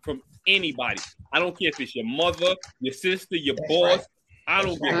 period, from anybody. I don't care if it's your mother, your sister, your boss. Right. I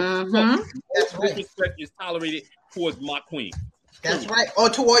don't give a fuck. Disrespect is tolerated towards my queen. That's right. Or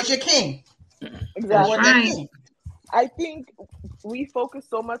towards your king. Exactly. Right. I think we focus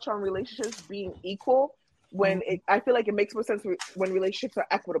so much on relationships being equal when I feel like it makes more sense when relationships are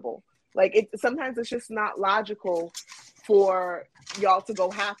equitable. Like sometimes it's just not logical for y'all to go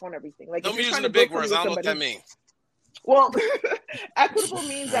half on everything. Like don't be using the big words. I don't know what that means. Well, equitable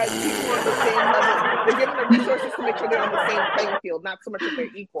means that people are on the same level. They're given the resources to make sure they're on the same playing field, not so much that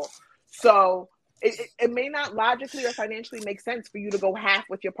they're equal. So it may not logically or financially make sense for you to go half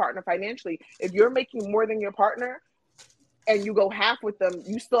with your partner financially. If you're making more than your partner and you go half with them,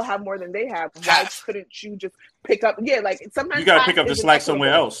 you still have more than they have. Why couldn't you just pick up? Yeah, like sometimes you got to pick up the slack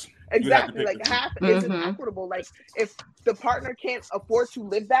somewhere else. Exactly. Like half isn't equitable. Like if the partner can't afford to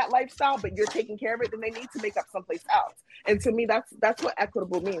live that lifestyle, but you're taking care of it, then they need to make up someplace else. And to me, that's what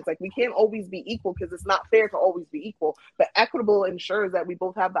equitable means. Like we can't always be equal because it's not fair to always be equal. But equitable ensures that we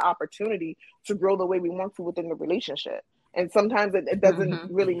both have the opportunity to grow the way we want to within the relationship. And sometimes it doesn't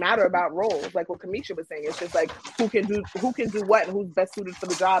really matter about roles. Like what Kamisha was saying, it's just like who can do what and who's best suited for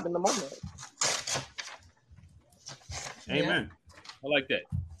the job in the moment. Amen. I like that.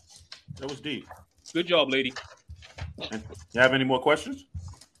 That was deep. Good job, lady. You have any more questions?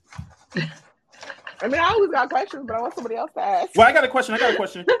 I mean, I always got questions, but I want somebody else to ask. Well, I got a question.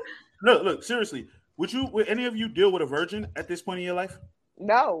 Look, seriously. Would any of you deal with a virgin at this point in your life?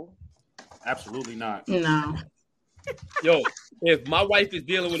 No. Absolutely not. No. Yo, if my wife is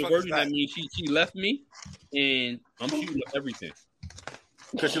dealing with a virgin, that means she left me, and I'm shooting up everything.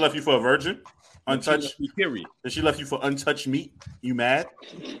 Because she left you for a virgin? Untouched? Period. That she left you for untouched meat? You mad?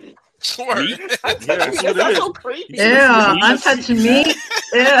 Sure. Yeah, that's what it is. So creepy. Yeah, untouched meat.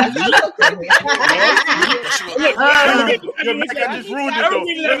 Yeah. Yo, Mac, I just ruined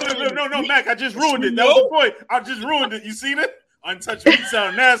it, though. No, Mac, I just ruined it. That was the point. I just ruined it. You see that? Untouched meat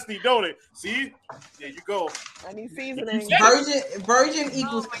sound nasty, don't it? See? There you go. I need seasoning. Virgin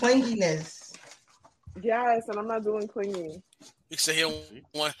equals clinginess. Yes, and I'm not doing clingy. He said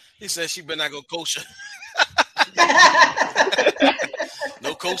he said she better not go kosher.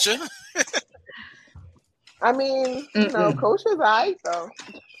 No kosher? I mean, kosher's alright though.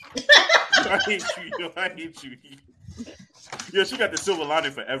 I hate you. Yo, she got the silver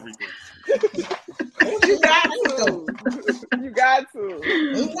lining for everything. You got to.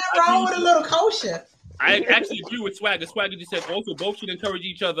 Ain't nothing wrong with a little kosher. I actually agree with Swagger. Swagger just said also both should encourage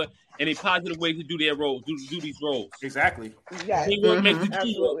each other in a positive way to do their roles, do these roles. Exactly. Yeah. Teamwork makes the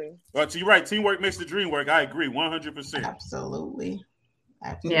dream work. Well, you're right. Teamwork makes the dream work. I agree 100%. Absolutely.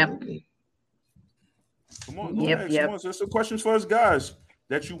 Yep. Come on, go ahead. Come on. So some questions for us guys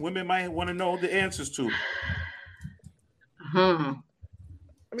that you women might want to know the answers to. I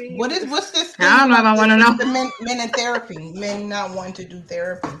mean, what's this? I don't know if I want to know. The men in therapy, men not wanting to do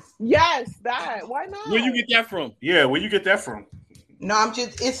therapy. Yes, that. Why not? Where you get that from? Yeah, where you get that from? No,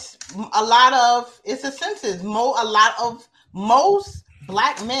 it's a census. Most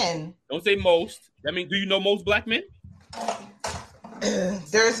black men. Don't say most. I mean, do you know most black men?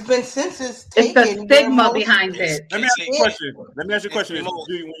 There's been census taken. It's the stigma behind it. Let me ask you a question.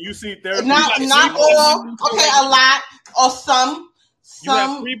 When you see therapy, not all. Okay, a lot or some. You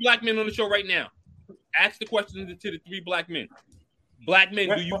have 3 black men on the show right now. Ask the question to the 3 black men. Black men,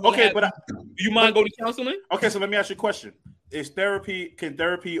 do you mind going to counseling? Okay, so let me ask you a question. Can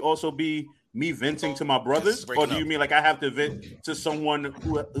therapy also be me venting to my brothers? Or do you mean like I have to vent to someone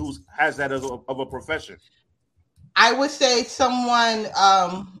who has that of a profession? I would say someone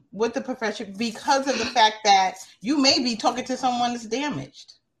with the profession, because of the fact that you may be talking to someone that's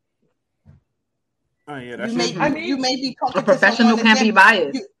damaged. Oh yeah, that's you may be talking a professional to can't be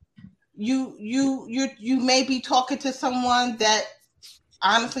biased. You may be talking to someone that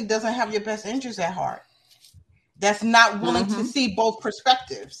honestly doesn't have your best interest at heart. That's not willing to see both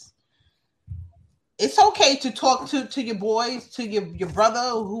perspectives. It's okay to talk to your boys, to your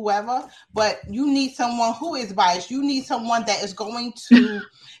brother or whoever, but you need someone who is biased. You need someone that is going to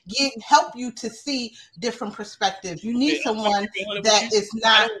help you to see different perspectives. You need someone that is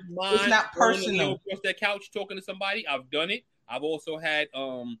not personal. Across that couch talking to somebody. I've done it. I've also had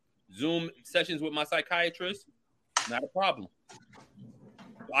Zoom sessions with my psychiatrist. Not a problem.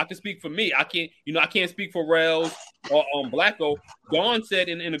 I can speak for me. I can't speak for Rels or Blacko. Dawn said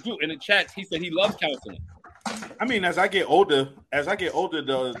in the chat, he said he loves counseling. I mean, as I get older,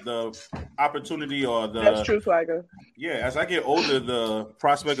 the opportunity or the that's true, Swagger. Yeah, as I get older, the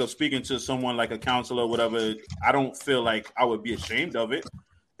prospect of speaking to someone like a counselor or whatever, I don't feel like I would be ashamed of it.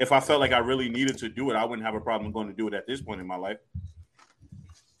 If I felt like I really needed to do it, I wouldn't have a problem going to do it at this point in my life.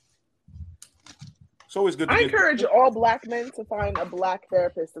 It's always good. I encourage all black men to find a black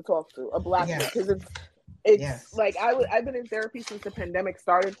therapist to talk to, a black man, because it's like I've been in therapy since the pandemic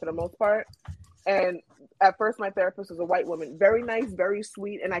started for the most part, and at first my therapist was a white woman, very nice, very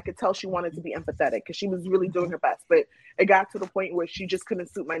sweet, and I could tell she wanted to be empathetic because she was really doing her best, but it got to the point where she just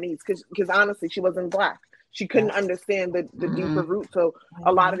couldn't suit my needs because honestly she wasn't black. She couldn't understand the deeper roots of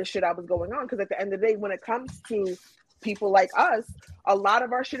a lot of the shit I was going on, because at the end of the day, when it comes to people like us, a lot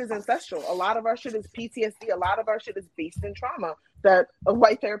of our shit is ancestral. A lot of our shit is PTSD. A lot of our shit is based in trauma that a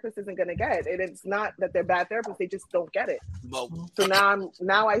white therapist isn't going to get. And it's not that they're bad therapists; they just don't get it. So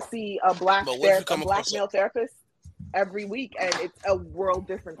now I see a black male therapist every week, and it's a world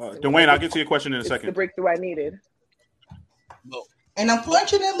difference. Dwayne, I'll get to your question in a second. The breakthrough I needed. And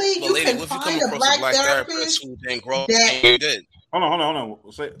unfortunately, you can find a black therapist who didn't grow. You did. Hold on.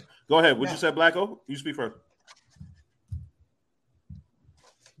 Go ahead. What you said, Blacko? You speak first.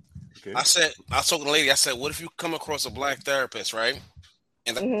 Okay. I was talking to a lady. I said, "What if you come across a black therapist, right?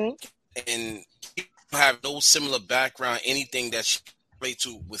 And you have no similar background, anything that she relate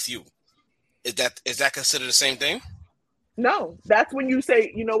to with you? Is that considered the same thing?" No, that's when you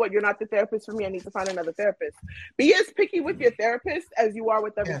say, you know what, you're not the therapist for me. I need to find another therapist. Be as picky with your therapist as you are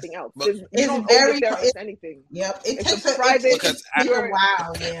with everything else. But you don't owe the therapist anything. Yep, it takes a private.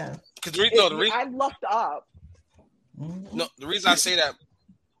 Wow, yeah. I lucked up. No, the reason I say that.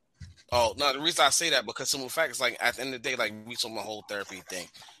 Oh no! The reason I say that because simple fact is like at the end of the day, like we saw my whole therapy thing.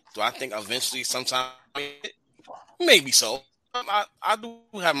 Do I think eventually, sometime, maybe so. I do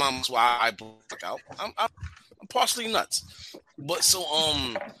have moments where I black out. I'm partially nuts, but so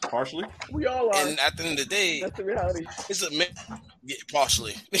partially we all are. And at the end of the day, that's the reality. It's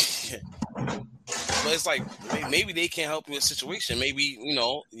partially. But it's like maybe they can't help you in a situation. Maybe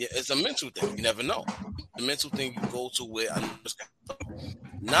it's a mental thing. You never know. The mental thing you go to where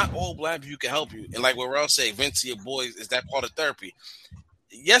not all black people can help you. And like what Ralph said, vent to your boys. Is that part of therapy?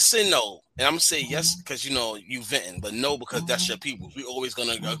 Yes and no. And I'm gonna say yes because you venting, but no because that's your people. We always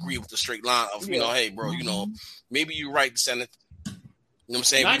gonna agree with the straight line of hey bro, maybe you're right, Senate. You know what I'm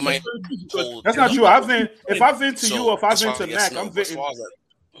saying? That's not true. If I vent to you or if I vent to Mac, I'm venting.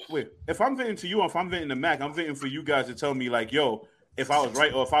 Wait, if I'm venting to you or if I'm venting to Mac, I'm venting for you guys to tell me like, yo, if I was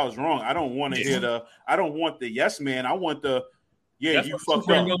right or if I was wrong. I don't want to hear I don't want the yes man. I want the that's you fucked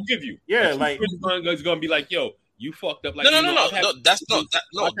up. Gonna give you. Yeah, like it's gonna be like, yo, you fucked up. Like no. That's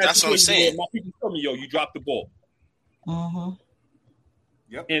what I'm saying. My people tell me, yo, you dropped the ball.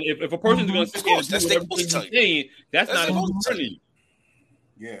 Yep. And if a person's gonna sit there and do whatever saying, that's not a friendly.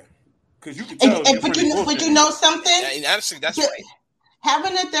 Yeah, because you can tell. But you know something? And honestly, that's right.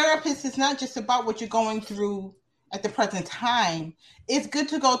 Having a therapist is not just about what you're going through at the present time. It's good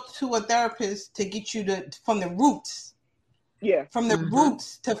to go to a therapist to get you from the roots from the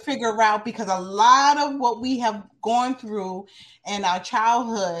roots to figure out, because a lot of what we have gone through in our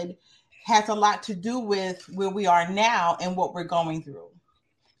childhood has a lot to do with where we are now and what we're going through.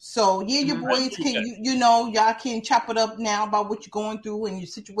 So your boys can, y'all can chop it up now about what you're going through and your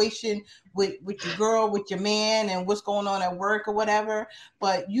situation with your girl, with your man, and what's going on at work or whatever.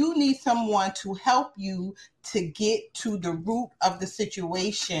 But you need someone to help you to get to the root of the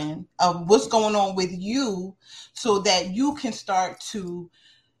situation of what's going on with you, so that you can start to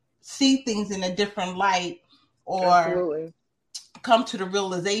see things in a different light, or come to the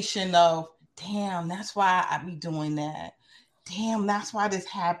realization of, damn, that's why I be doing that. Damn, that's why this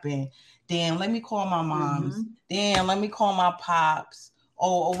happened. Damn, let me call my moms. Damn, let me call my pops,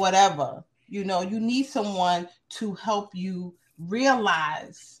 or whatever. You need someone to help you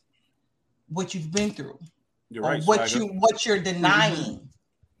realize what you've been through, You're right, what you're denying.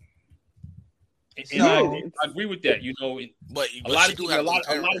 And I agree with that. But a lot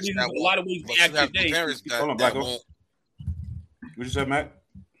of ways we act today. Hold on, Blacko. What you said, Matt?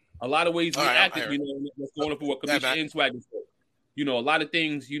 A lot of ways we acted. Let's go on for what Commissioner Inswag said. A lot of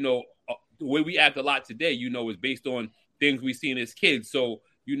things, the way we act a lot today, is based on things we've seen as kids. So,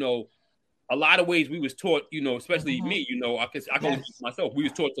 a lot of ways we was taught, especially me, I can only speak for myself. We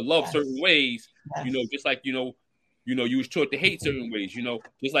was taught to love certain ways, just like, you was taught to hate certain ways,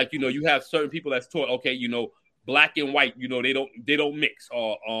 just like, you have certain people that's taught, okay, black and white, they don't mix,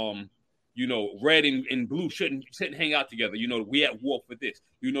 or, red and blue shouldn't hang out together. We at war for this.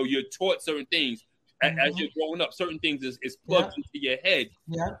 You're taught certain things. As you're growing up, certain things is plugged into your head.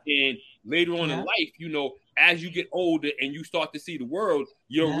 And later on in life, as you get older and you start to see the world,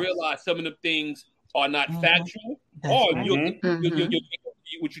 you'll realize some of the things are not factual, or you'll get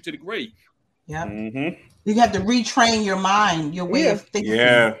with you to the grave. You have to retrain your mind, your way of thinking.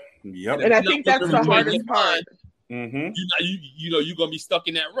 And I think that's the hardest part. You're gonna be stuck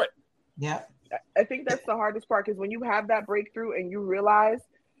in that rut. I think that's the hardest part, because when you have that breakthrough and you realize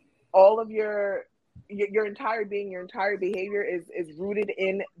all of your entire being, your entire behavior is rooted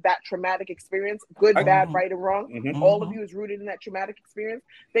in that traumatic experience, good, bad, right, and wrong. All of you is rooted in that traumatic experience.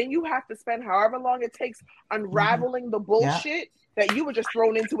 Then you have to spend however long it takes unraveling the bullshit that you were just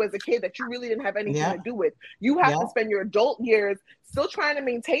thrown into as a kid that you really didn't have anything to do with. You have to spend your adult years still trying to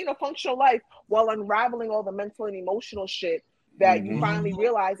maintain a functional life while unraveling all the mental and emotional shit that you finally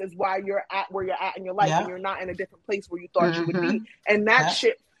realize is why you're at where you're at in your life, and you're not in a different place where you thought you would be. And that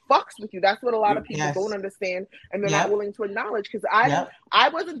shit fucks with you. That's what a lot of people don't understand, and they're not willing to acknowledge. Because I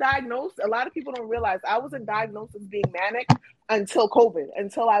wasn't diagnosed. A lot of people don't realize I wasn't diagnosed as being manic until COVID,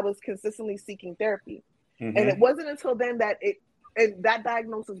 until I was consistently seeking therapy. And it wasn't until then that that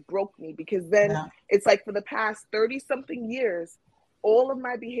diagnosis broke me, because then it's like for the past 30 something years, all of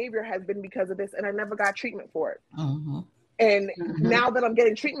my behavior has been because of this, and I never got treatment for it. And now that I'm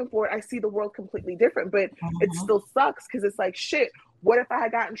getting treatment for it, I see the world completely different, but it still sucks, because it's like, shit, what if I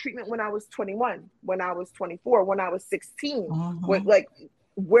had gotten treatment when I was 21, when I was 24, when I was 16?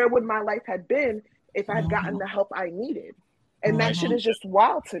 Where would my life have been if I had gotten the help I needed? And that shit is just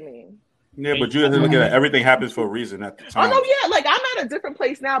wild to me. Yeah, but you have to look at it. Everything happens for a reason at the time. Oh no, yeah, like I'm at a different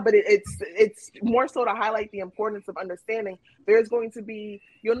place now, but it's more so to highlight the importance of understanding there's going to be,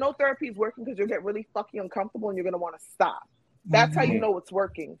 you'll know therapy is working because you'll get really fucking uncomfortable and you're going to want to stop. That's how you know it's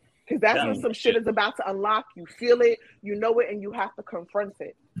working, because that's when some shit is about to unlock. You feel it, you know it, and you have to confront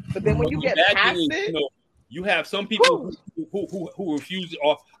it. But then when you get past it, you have some people who refuse,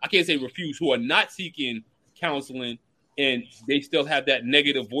 or I can't say refuse, who are not seeking counseling, and they still have that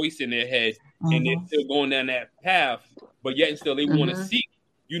negative voice in their head, and they're still going down that path, but yet and still they want to seek,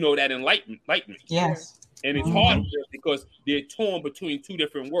 that enlightenment. Yes. And it's hard because they're torn between two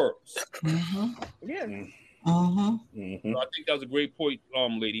different worlds. So I think that was a great point,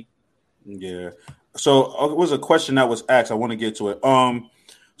 lady. Yeah. So it was a question that was asked. I want to get to it.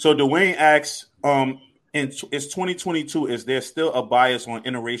 So Dwayne asks, it's 2022. Is there still a bias on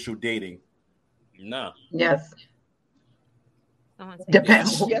interracial dating? No. Yes.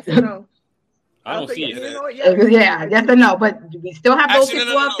 Depends. Yes or no? I don't see it. Yeah, yes or no. But we still have those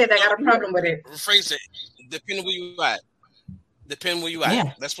people out there that got a problem with it. Rephrase it. Depending where you at. Depend where you at.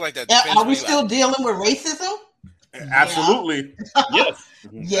 Yeah. Let's play that. Are we still dealing with racism? Absolutely. Yes.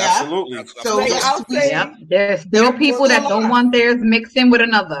 Yeah. Absolutely. So there's still people that don't want theirs mixed in with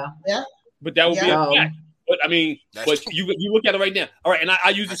another. Yeah. But that would be a fact. But I mean, you look at it right now. All right, and I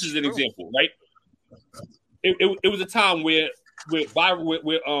use this as an example, right? It was a time where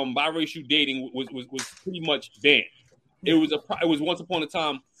biracial dating was pretty much banned. It was once upon a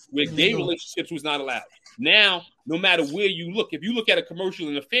time where gay relationships was not allowed. Now, no matter where you look, if you look at a commercial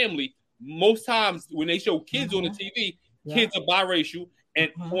in a family, most times when they show kids on the TV, kids are biracial,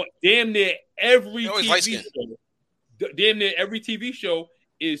 and on damn near every TV show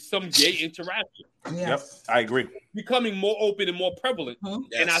is some gay interaction. Yep, I agree. Becoming more open and more prevalent.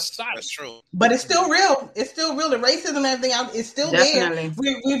 And that's true. But it's still real. It's still real. The racism and everything is still there.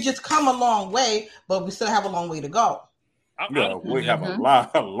 We've just come a long way, but we still have a long way to go. Yeah, we have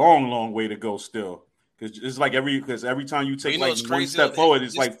a long way to go still. Because it's like every time you take like one step forward,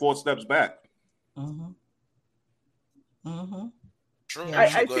 it's like 4 steps back. True. Yeah.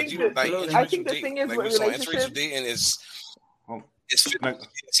 I think the thing is with relationships dating is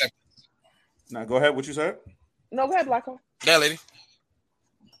now go ahead. What you said? No, go ahead, Blacko. Yeah, lady.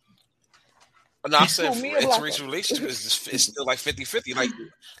 No, I said interracial relationship is still like 50-50.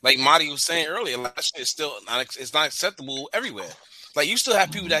 Like Marty was saying earlier, it's not acceptable everywhere. Like you still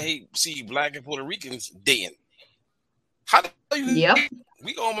have people that see Black and Puerto Ricans dating. How do you? Yep.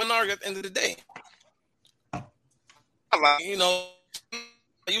 We all minority at the end of the day. Like, you know,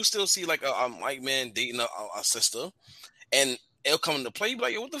 you still see like a white man dating a sister, and it'll come into play. You be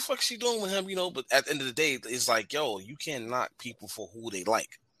like, yo, what the fuck is she doing with him? You know, but at the end of the day, it's like, yo, you can't knock people for who they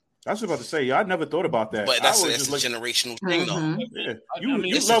like. I was about to say, I never thought about that. But that's a generational thing, though. Yeah.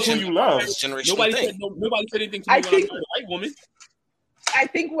 You love who you love. Nobody said anything to me when I married a white woman. I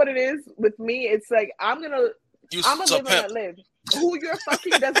think what it is with me, it's like I'm gonna live and let live. Who you're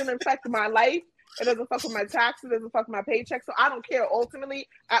fucking doesn't affect my life. It doesn't fuck with my taxes. It doesn't fuck with my paycheck. So I don't care. Ultimately,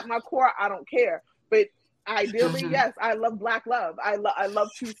 at my core, I don't care. But ideally, yes, I love Black love. I love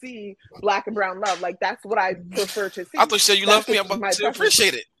to see Black and brown love. Like that's what I prefer to see. I thought you said you love me. I'm about to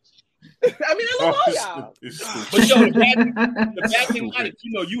appreciate it. I mean, I love all y'all. But yo, the bad thing about it,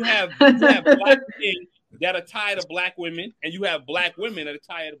 you know, you have Black men that are tired of Black women, and you have Black women that are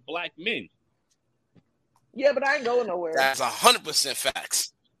tired of Black men. Yeah, but I ain't going nowhere. That's 100%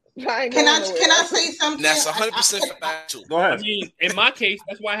 facts. Can I say something? That's 100% fact too. Go ahead. I mean, in my case,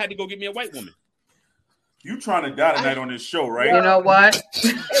 that's why I had to go get me a white woman. You trying to die tonight on this show, right? You know what?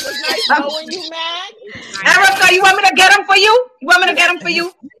 It was nice knowing you, man. Erica, you want me to get him for you? You want me to get him for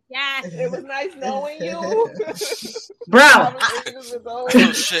you? Yes. It was nice knowing you. Bro. Oh,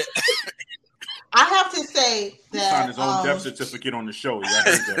 shit. I have to say that he signed his own death certificate on the show.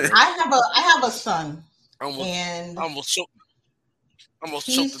 I have a son. And I'm almost choked to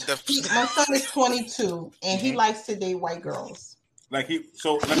death. My son is 22 and he likes to date white girls. Let me ask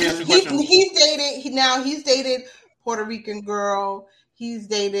you a question. He's dated Puerto Rican girl, he's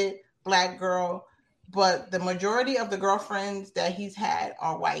dated Black girl, but the majority of the girlfriends that he's had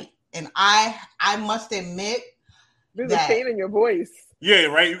are white. And I must admit there's a pain in your voice. Yeah,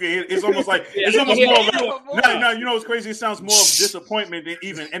 right. You can hear, it's almost like it's almost more. No, you know what's crazy? It sounds more of disappointment than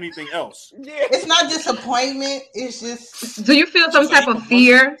even anything else. Yeah. It's not disappointment. It's just. Do you feel some type of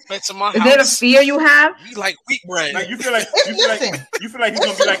fear? Is it a fear you have? We like wheat bread. Like you feel like he's gonna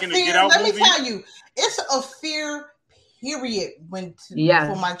be like in the Get Out movie. Let me tell you, it's a fear. Period.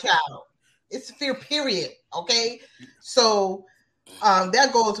 For my child, it's a fear. Period. Okay, so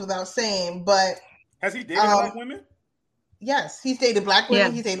that goes without saying. But has he dated Black women? Yes, he's dated Black women.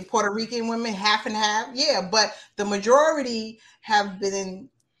 Yeah. He's dated Puerto Rican women, half and half. Yeah, but the majority have been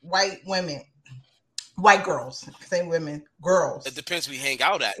white women, white girls. Say women, girls. It depends who we hang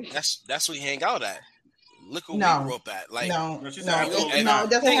out at. That's what we hang out at. Look who we grew up at. Like, it doesn't have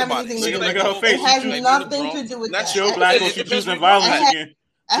anything to do with that. It has nothing to do with that. Joe Blacko, she's choosing violence again.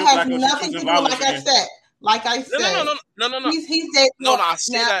 It has nothing to do with, like I said. No. He's dating. No, I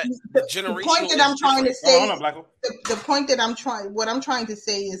say that. The point that I'm trying to say. The point that what I'm trying to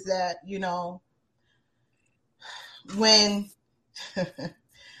say is that, you know, when,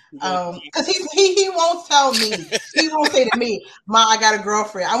 because he won't tell me. He won't say to me, "Ma, I got a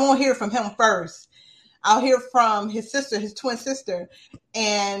girlfriend." I won't hear from him first. I'll hear from his sister, his twin sister,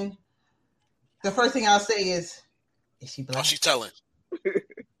 and the first thing I'll say is she Black? Oh, she's telling.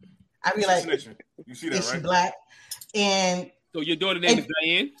 I'd be like, you see that, is right? she Black? And so your daughter name is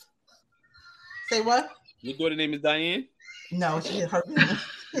Diane? Say what? Your daughter name is Diane? No, she her.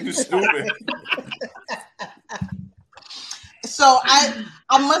 You stupid. So I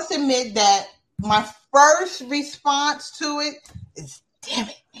must admit that my first response to it is, damn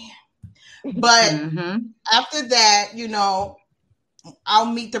it, man. But after that, you know, I'll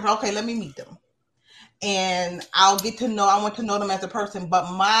meet them. Okay, let me meet them. And I'll get to know, I want to know them as a person.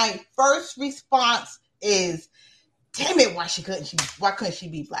 But my first response is, damn it, why couldn't she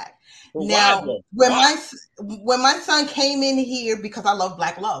be Black? Well, now, when my son came in here, because I love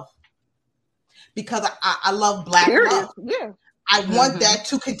Black love. Because I love Black love. Yeah. I want that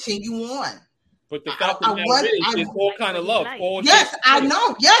to continue on. But the fact of the matter is, it's all kind of love. Yes, I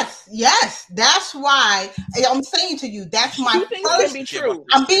know. Yes. That's why I'm saying to you, that's my first. Be true.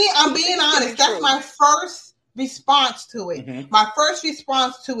 I'm being honest. That's my first response to it. Mm-hmm. My first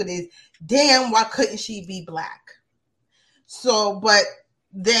response to it is, damn, why couldn't she be black? So, but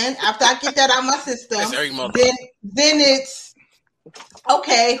then after I get that out of my system, then it's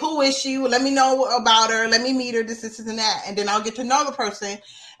okay. Who is she? Well, let me know about her. Let me meet her. This, and that, and then I'll get to know the person.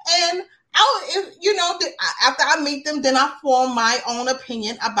 And after I meet them, then I form my own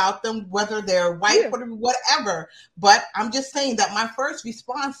opinion about them, whether they're white or whatever. But I'm just saying that my first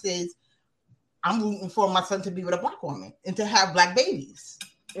response is, I'm rooting for my son to be with a black woman and to have black babies.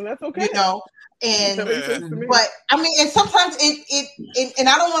 And that's okay. And but I mean, and sometimes it and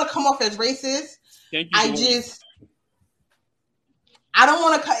I don't want to come off as racist. I don't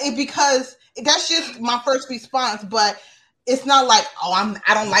want to, because that's just my first response. But it's not like, I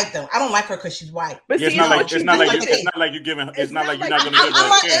don't like them. I don't like her because she's white. But it's not like you're not going to give her a chance.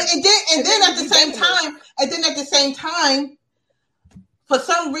 And then at the same time, for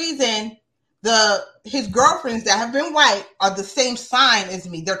some reason, his girlfriends that have been white are the same sign as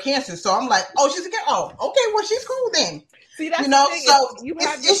me. They're Cancer. So I'm like, she's a girl. Oh, okay, well, she's cool then. See, that's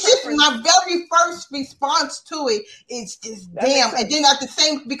it's just my very first response to it. It's just damn. And then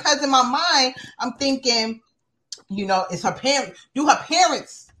because in my mind, I'm thinking, it's her parents.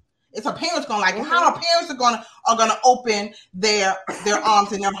 Is her parents gonna like it? How her parents are gonna open their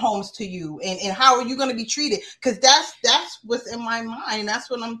arms and their homes to you, and how are you gonna be treated? Because that's what's in my mind. That's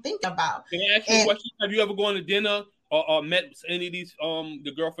what I'm thinking about. Can I ask you a question? Have you ever gone to dinner or met any of these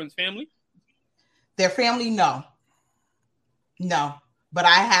the girlfriend's family? Their family, no, but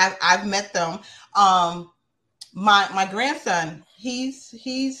I've met them. My grandson, his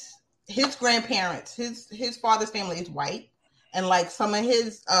grandparents, his father's family is white, and like some of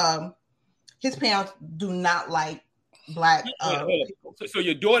his parents do not like black. So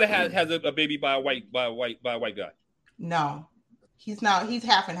your daughter has a baby by a white guy? No, he's not. He's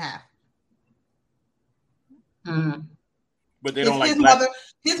half and half. Mm-hmm. But they don't like his black.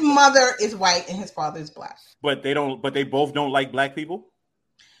 His mother is white and his father is black. But they both don't like black people?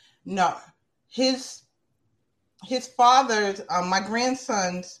 No, his father's my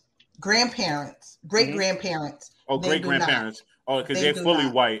grandson's grandparents, great grandparents. Oh, great grandparents. Oh, because they're fully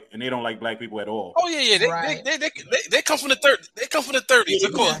white and they don't like black people at all. Oh yeah. They come from the 30s. They come from the 30s,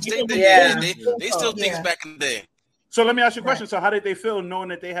 of course. They still things back in the day. So let me ask you a question. So how did they feel knowing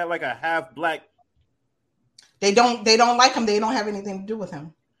that they had like a half black? They don't like him. They don't have anything to do with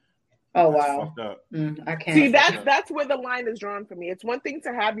him. Oh wow. I can't. See, that's where the line is drawn for me. It's one thing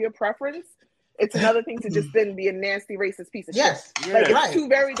to have your preference. It's another thing to just then be a nasty racist piece of shit. It's two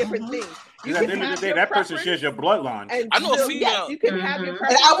very different things. At the end of the day, that person shares your bloodline. I know a female. Yes, you can have your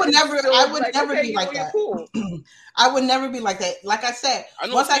preference. And I would never be like that. Cool. I would never be like that. Like I said,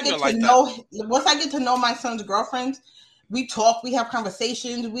 once I get to know my son's girlfriends, we talk, we have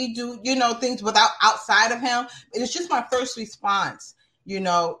conversations, we do, things without outside of him. It's just my first response,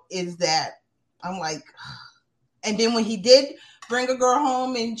 is that I'm like, and then when he did bring a girl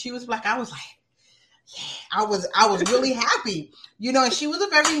home and she was black, I was like, I was really happy, and she was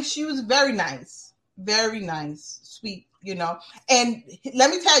very nice, sweet, and let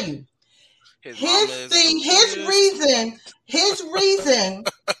me tell you, his reason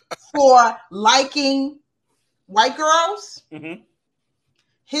for liking white girls,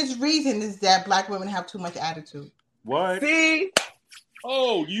 his reason is that black women have too much attitude. What? See?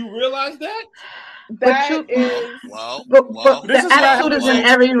 Oh, you realize that? But the attitude is in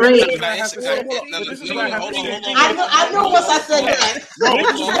every race. I know once I said that.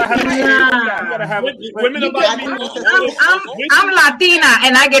 I'm Latina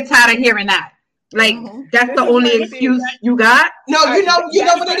and I get tired of hearing that. Like that's the only excuse you got. No, you know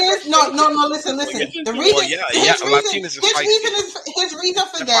what it is. No. Listen. The reason, his reason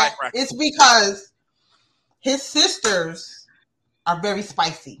for that is because his sisters are very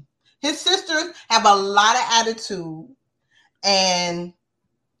spicy. His sisters have a lot of attitude, and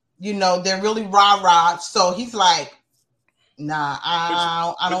they're really rah-rah. So he's like, nah,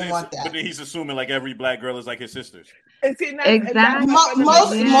 I don't want that. But then he's assuming like every black girl is like his sisters. Exactly.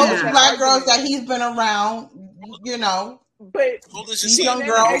 Most black girls that he's been around, But hold his young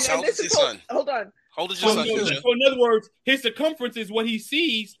girls. Hold on. Hold his son. So in other words, his circumference is what he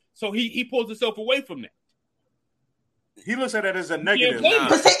sees. So he pulls himself away from that. He looks at it as a negative. My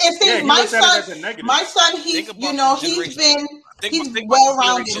son, he's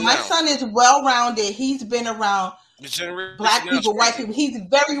well-rounded. My son is well-rounded. He's been around black people, white people. He's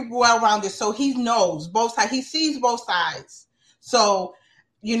very well-rounded, so he knows both sides. He sees both sides. So,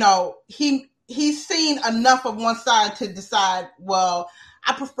 he he's seen enough of one side to decide, well,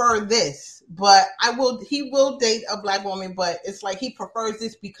 I prefer this, but he will date a black woman, but it's like he prefers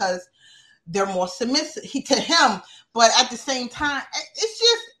this because they're more submissive to him. But at the same time, it's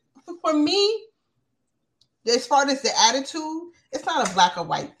just, for me, as far as the attitude, it's not a black or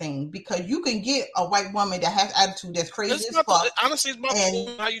white thing, because you can get a white woman that has attitude that's crazy as fuck. Honestly, it's about the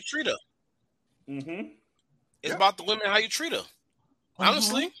woman, how you treat her. Mm-hmm. It's about the women, how you treat her.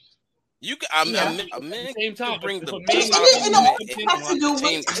 Honestly. You can, a man can bring the best out of women. It has to do with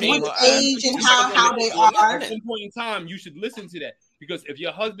age and how they are. At some point in time, you should listen to that, because if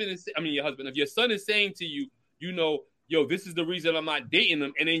your if your son is saying to you, you know, yo, this is the reason I'm not dating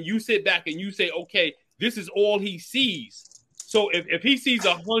them, and then you sit back and you say, okay, this is all he sees. So if he sees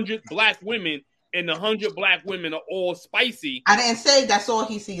 100 black women and the 100 black women are all spicy, I didn't say that's all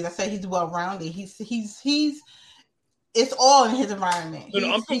he sees. I said he's well rounded. He's. It's all in his environment.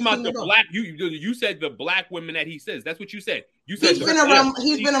 No, I'm talking about the black. You said the black women that he says. That's what you said. You said he's been around.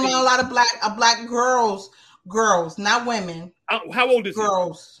 He's been around a lot of black girls, not women. How old is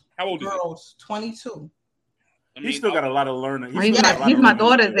girls? How old is girls? 22. He's still got a lot of learning. He's my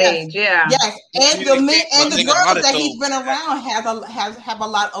daughter's age. Yeah. Yes, and the men and the girls that he's been around have a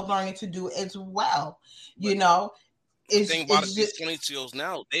lot of learning to do as well. You know, the thing about it, these 22-year-olds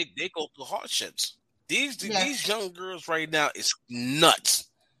now, they go through hardships. These young girls right now is nuts.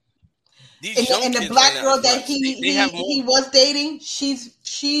 And the black girl that he was dating, she's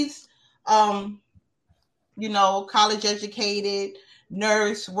you know, college educated,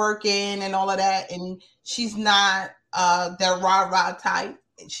 nurse, working and all of that, and she's not the rah-rah type.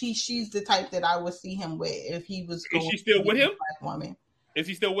 She's the type that I would see him with if he was going. Is she still with him? Black woman. Is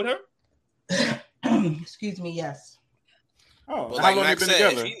he still with her? Excuse me, yes. Oh, but like Max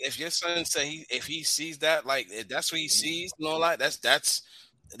said, if your son say if he sees that, like if that's what he sees and all that, that's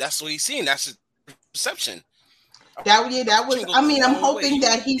what he's seeing. That's his perception. That was. I mean, I'm hoping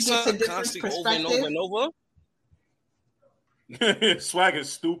that he gets a different perspective. Over and over. Swag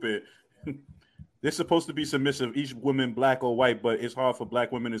is stupid. They're supposed to be submissive, each woman, black or white, but it's hard for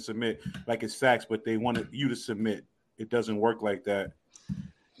black women to submit like it's facts, but they want you to submit. It doesn't work like that.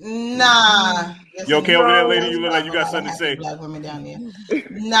 Nah. You okay over there, lady? You look like you got something to say. Black women down there.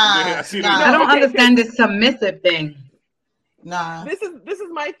 Nah. I don't understand this submissive thing. Nah. This is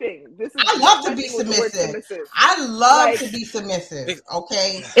my thing. I love to be submissive. I love to be submissive.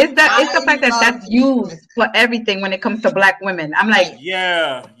 Okay. It's the fact that that's used for everything when it comes to black women. I'm like,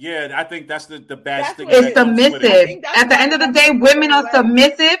 yeah. I think that's the bad thing. It's submissive. At the end of the day, women are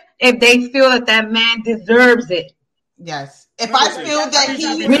submissive if they feel that man deserves it. Yes. If I feel that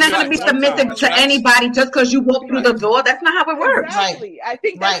we're not going to be submissive to anybody just because you walk through the door. That's not how it works. Exactly. Right. I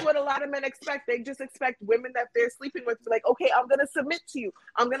think that's what a lot of men expect. They just expect women that they're sleeping with to be like, okay, I'm going to submit to you.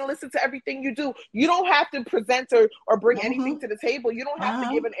 I'm going to listen to everything you do. You don't have to present or bring anything to the table. You don't have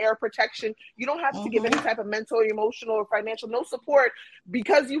to give an air protection. You don't have to give any type of mental, emotional, or financial, no support.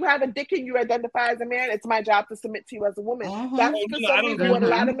 Because you have a dick and you identify as a man, it's my job to submit to you as a woman. That's for some reason what a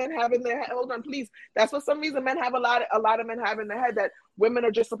lot of men have in their head. Hold on, please. That's for some reason men have a lot of men have in their head that women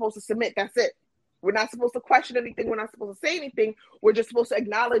are just supposed to submit. That's it. We're not supposed to question anything. We're not supposed to say anything. We're just supposed to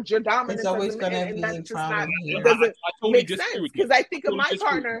acknowledge your dominance. It's always going to be a problem. It doesn't make sense because I think of my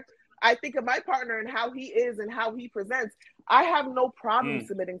partner. I think of my partner and how he is and how he presents. I have no problem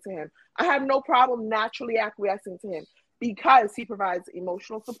submitting to him. I have no problem naturally acquiescing to him because he provides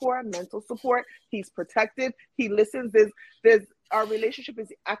emotional support, mental support. He's protective. He listens. There's our relationship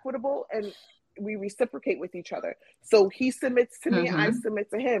is equitable and we reciprocate with each other. So he submits to me, I submit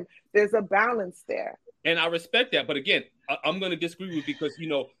to him. There's a balance there. And I respect that. But again, I'm going to disagree with you because, you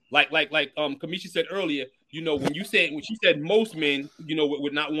know, like Kamisha said earlier, you know, when she said most men, you know,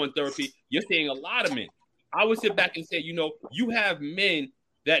 would not want therapy, you're saying a lot of men. I would sit back and say, you know, you have men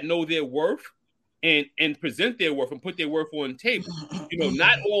that know their worth and present their worth and put their worth on the table. You know,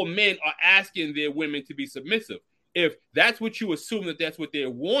 not all men are asking their women to be submissive. If that's what you assume that's what they're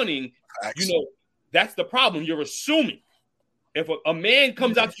wanting, you know, that's the problem. You're assuming. If a man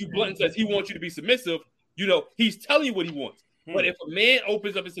comes out to you blunt and says he wants you to be submissive, you know, he's telling you what he wants. But if a man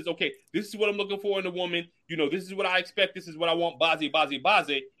opens up and says, okay, this is what I'm looking for in a woman, you know, this is what I expect, this is what I want,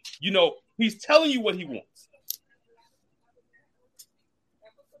 baze, you know, he's telling you what he wants.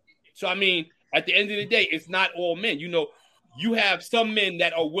 So, I mean, at the end of the day, it's not all men. You know, you have some men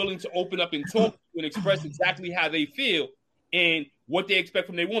that are willing to open up and talk and express exactly how they feel and what they expect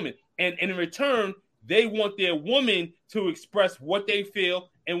from their woman. And in return, they want their woman to express what they feel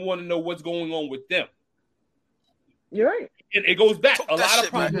and want to know what's going on with them. You're right. And it goes back. A lot of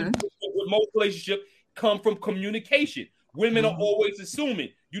problems with most relationships come from communication. Women are always assuming.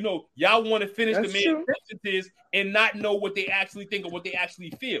 y'all want to finish the man's sentences and not know what they actually think or what they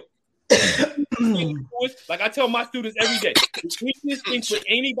actually feel. Like I tell my students every day, the easiest thing for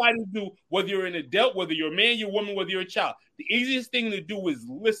anybody to do, whether you're an adult, whether you're a man, you're a woman, whether you're a child, the easiest thing to do is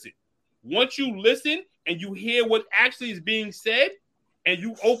listen. Once you listen and you hear what actually is being said, and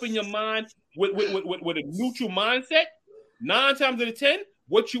you open your mind with a neutral mindset, 9 times out of 10,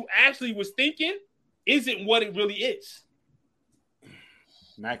 what you actually was thinking isn't what it really is.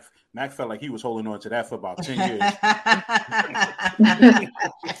 Mac felt like he was holding on to that for about 10 years.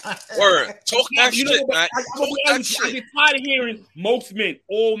 Word. Talk that shit, Mac. I get tired of hearing most men,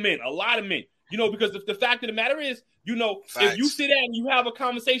 all men, a lot of men. Because the fact of the matter is, if you sit down and you have a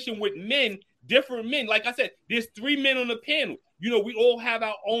conversation with men, different men, like I said, there's 3 men on the panel. We all have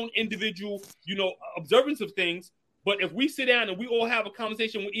our own individual, observance of things. But if we sit down and we all have a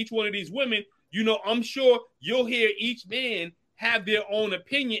conversation with each one of these women, I'm sure you'll hear each man have their own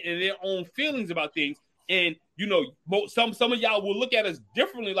opinion and their own feelings about things. And, some of y'all will look at us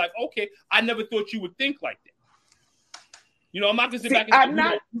differently, like, okay, I never thought you would think like that. I'm not going to sit back and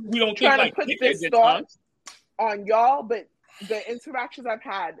say, we don't think like put this thought on y'all, but the interactions I've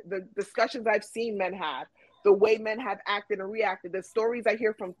had, the discussions I've seen men have, the way men have acted and reacted, the stories I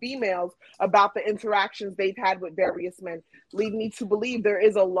hear from females about the interactions they've had with various men lead me to believe there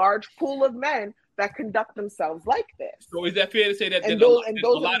is a large pool of men that conduct themselves like this. So is that fair to say that a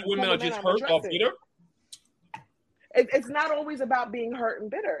lot of women are just hurt or bitter? It's not always about being hurt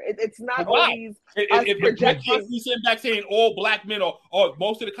and bitter. It's not always if you're constantly sitting back saying all black men or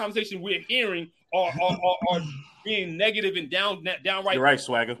most of the conversation we're hearing are being negative and downright. You're right,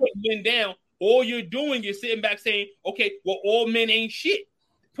 Swagger. Putting men down. All you're doing is sitting back saying, okay, well, all men ain't shit.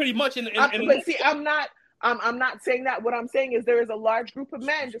 Pretty much. I'm not saying that. What I'm saying is there is a large group of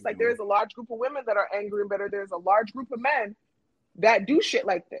men, just like there is a large group of women that are angry and bitter. There's a large group of men that do shit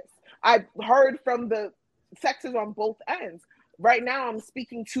like this. I've heard from the sexes on both ends. Right now, I'm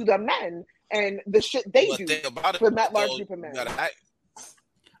speaking to the men and the shit they do from that large group of men.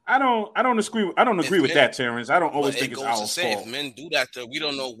 I don't agree with that, Terrence. I don't always think it's our fault. If men do that, we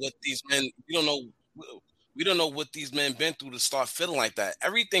don't know what these men. We don't know what these men been through to start feeling like that.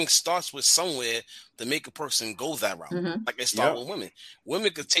 Everything starts with somewhere to make a person go that route. Mm-hmm. Like they start with women.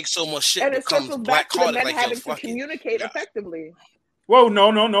 Women could take so much shit and it becomes black-hearted. Men having to communicate effectively. Whoa,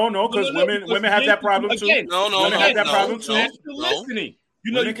 no, because women have that problem too. Women have that problem too. Listening.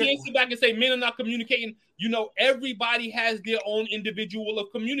 You can't sit back and say men are not communicating. Everybody has their own individual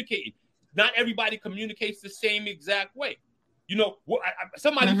of communicating. Not everybody communicates the same exact way.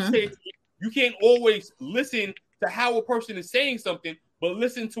 Somebody said you can't always listen to how a person is saying something, but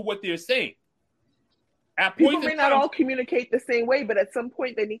listen to what they're saying. People may not all communicate the same way, but at some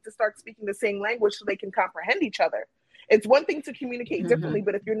point they need to start speaking the same language so they can comprehend each other. It's one thing to communicate differently,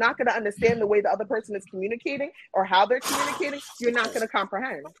 but if you're not going to understand the way the other person is communicating or how they're communicating, you're not going to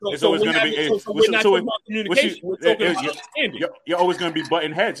comprehend. It's always going to be. We're not talking about communication. We're talking about understanding. You're always going to be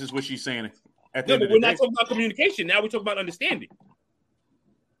butting heads, is what she's saying. But we're not talking about communication. Now we're talking about understanding.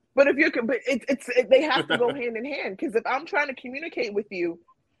 But they have to go hand in hand, because if I'm trying to communicate with you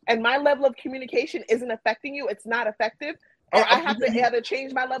and my level of communication isn't affecting you, it's not effective. And I have to either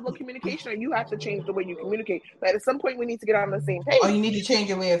change my level of communication or you have to change the way you communicate. But at some point, we need to get on the same page. Or you need to change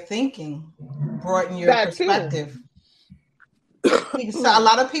your way of thinking, broaden your perspective. So a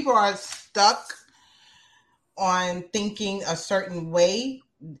lot of people are stuck on thinking a certain way.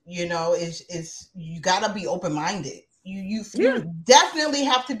 Is you got to be open-minded. You definitely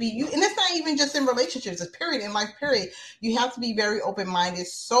have to be, and it's not even just in relationships, it's period, in life, period. You have to be very open-minded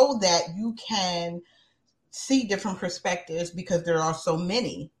so that you can see different perspectives, because there are so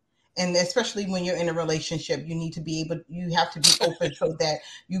many. And especially when you're in a relationship, you have to be open so that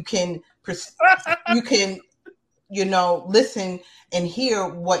you can listen and hear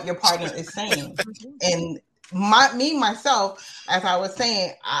what your partner is saying. And myself, as I was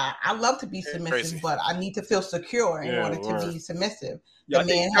saying, I love to be submissive, but I need to feel secure in order to be submissive. The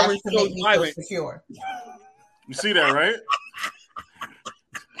man has to make me feel secure. You see that, right?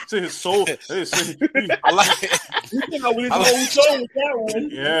 His soul. I like it.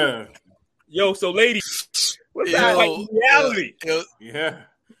 Yeah. Yo, so ladies, what's that like reality? Yeah.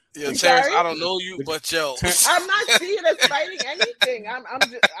 Yeah, Terrence, I don't know you, but yo, I'm not seeing us fighting anything. I'm not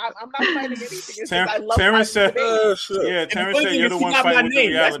fighting anything. It's just I love Terrence said, Terrence said you're the one fighting with the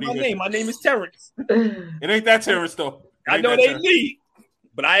reality. That's my name. My name is Terrence. It ain't that Terrence though. I know they lead,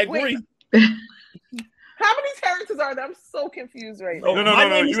 but I agree. How many Terrences are there? I'm so confused right now.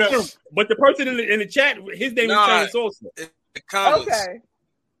 No. But the person in the chat, his name is Terrence also. Okay.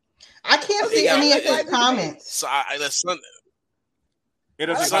 I can't see any of his comments. So It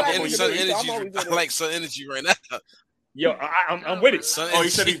doesn't Sun pop up on your screen. Energy. I like Sun Energy right now. Yo, I'm with it. He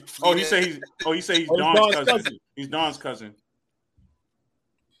said he's Dawn's cousin. He's Dawn's cousin.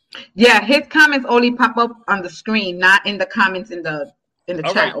 Yeah, his comments only pop up on the screen, not in the comments in the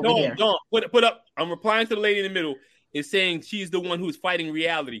All chat right, over there. Dawn, put up. I'm replying to the lady in the middle. Is saying she's the one who's fighting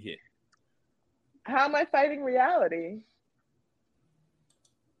reality here. How am I fighting reality?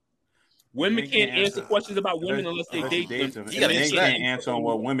 Women can't answer questions about women unless they date them. They can't answer on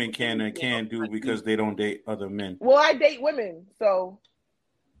what women can and can't do because they don't date other men. Well, I date women, so.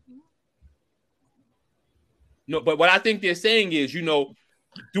 No, but what I think they're saying is, she said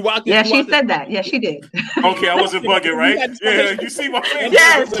that. Yeah, she did. Okay, I wasn't bugging, right? Yeah, you see my face.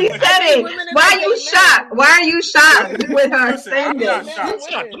 Yes, she said it. Why are you shocked? Why are you shocked with her saying this?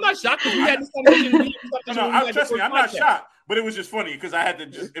 I'm not shocked. We had this Trust me, I'm not shocked. But it was just funny because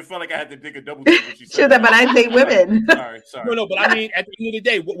it felt like I had to dig a double dip when she said that. But I date women. Sorry. No, but I mean, at the end of the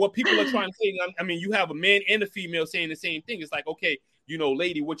day, what people are trying to say, I mean, you have a man and a female saying the same thing. It's like, okay,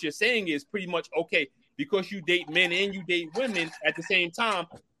 lady, what you're saying is pretty much, okay, because you date men and you date women at the same time,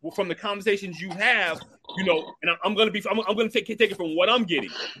 from the conversations you have, and I'm gonna take it from what I'm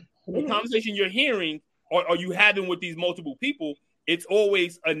getting. The conversation you're hearing or you having with these multiple people, it's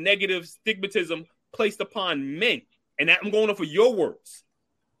always a negative stigmatism placed upon men. And I'm going off of your words.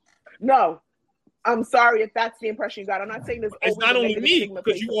 No, I'm sorry if that's the impression you got. I'm not saying this. It's not only me,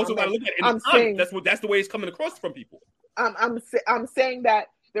 because you also got to look at it. That's the way it's coming across from people. I'm saying that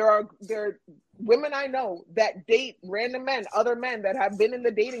there are women I know that date random men, other men that have been in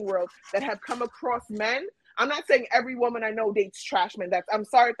the dating world that have come across men. I'm not saying every woman I know dates trash men. I'm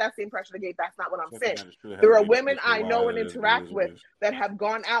sorry if that's the impression I gave. That's not what I'm saying. There are women I know and interact with that have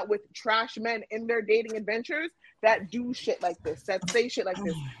gone out with trash men in their dating adventures that do shit like this, that say shit like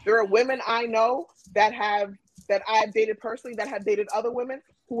this. There are women I know that I've dated personally that have dated other women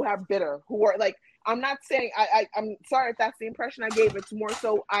who are bitter, who are like, I'm not saying, I'm sorry if that's the impression I gave. It's more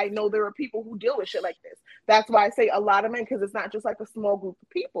so I know there are people who deal with shit like this. That's why I say a lot of men, because it's not just like a small group of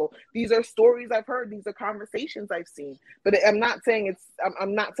people. These are stories I've heard. These are conversations I've seen. But I'm not saying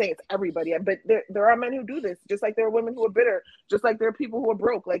it's everybody. But there are men who do this, just like there are women who are bitter, just like there are people who are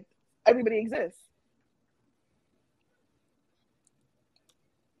broke. Like, everybody exists.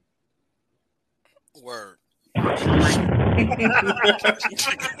 Word.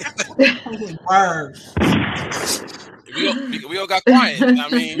 Word. We all got quiet. I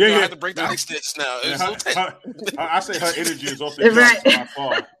mean, you have to break the ice stitch now. I say her energy is off the charts by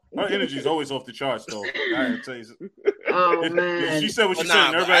far. Her energy is always off the charts, though. I gotta tell you. Oh man! She said what she said,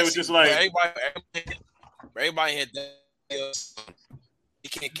 and everybody was just like, everybody had that. You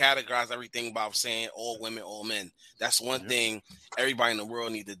can't categorize everything by saying all women, all men. That's one thing everybody in the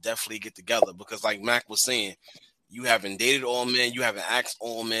world need to definitely get together, because like Mac was saying, you haven't dated all men, you haven't asked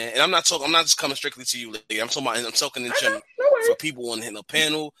all men. And I'm not just coming strictly to you, lady. I'm talking in general for people on the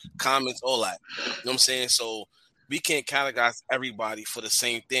panel, comments, all that. You know what I'm saying? So we can't categorize everybody for the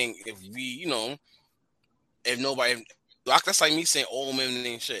same thing if we, if nobody, that's like me saying all men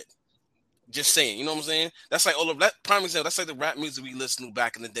ain't shit. Just saying, you know what I'm saying? That's like all of that. Prime example. That's like the rap music we listened to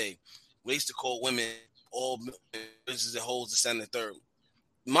back in the day. We used to call women all bitches and hoes, this and the third.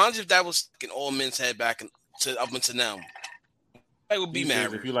 Mind you, if that was in all men's head up until now, I would be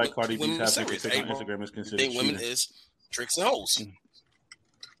married. If you like Cardi B's topic on Instagram, is considered. Think women is tricks and hoes.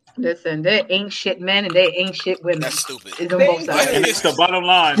 Listen, they ain't shit men and they ain't shit women. That's stupid. It's on both sides. It's the bottom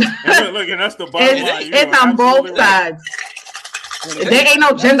line. And look, that's the bottom line. It's on both sides. There ain't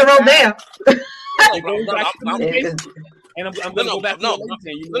no gender role there. I'm going to go back to what I'm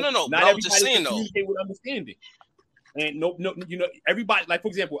saying. No. Not everybody just saying, communicate with understanding. And no, everybody, like, for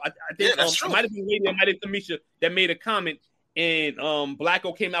example, I think it might have been Lady, it might have been Tamisha that made a comment, and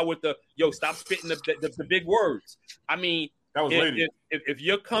Blacko came out with stop spitting the big words. I mean, that was Lady. If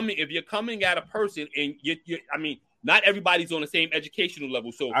you're coming at a person and I mean, not everybody's on the same educational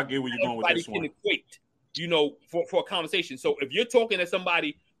level, so I get where you're going with this one. Equate, for a conversation. So if you're talking to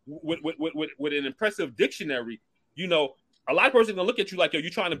somebody with an impressive dictionary, a lot of persons gonna look at you like, yo, you're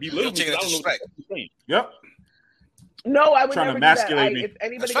trying to belittle me. I don't know what you're saying. Yep. No, I would never do that. Me. If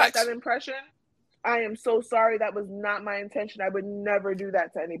anybody got that impression, I am so sorry. That was not my intention. I would never do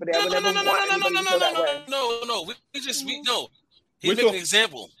that to anybody. I would never want anybody to feel that way. No. He's making an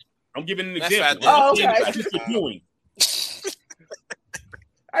example. I'm giving an example. Oh, okay. That's what you're doing.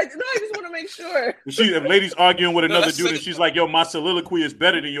 I just want to make sure. If lady's arguing with another dude and she's like, yo, my soliloquy is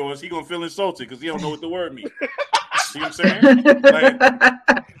better than yours, he gonna feel insulted because he don't know what the word means. See what I'm saying?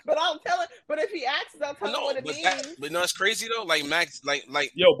 But But if he asks, I'll tell him what it means. But no, it's crazy though. Like Max, like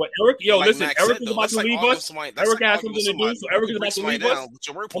listen, Max Eric is about to leave us. Eric has something to do, so Eric is about to leave us.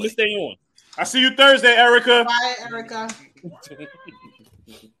 I'm gonna stay on. I see you Thursday, Erica. Bye, Erica.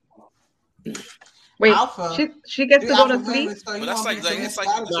 Wait, she gets to go to sleep. But that's like it's like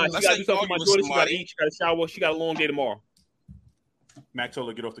she got to do something for my daughter. She got to eat. She got to shower. She got a long day tomorrow. Mac told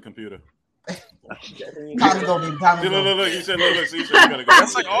her get off the computer. Time to go, baby. Time to go. Look, he said, look, you gotta go.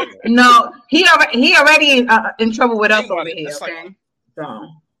 That's like no, he already in trouble with us over here. Okay, so.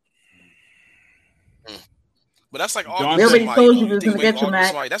 But that's like we already told you we was gonna get you,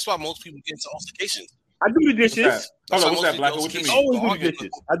 Mac. That's why most people get into altercations. I do the dishes. Hold on, what's that, Blacko? What you mean? I always do the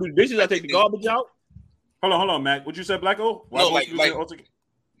dishes. I do the dishes. I take the garbage out. Hold on, Mac. What you said, Blacko? No, like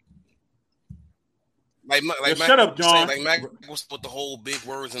shut up, John. Like Mac was with the whole big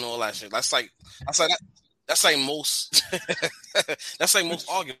words and all that shit. That's like most. That's like most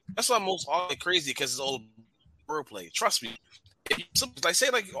arguments. That's why most arguments crazy because it's all wordplay. Trust me. Like say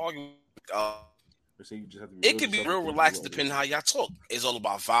like you argue. It could be real relaxed depending how y'all talk. It's all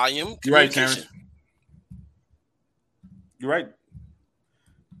about volume. You're right, Terrence. You're right.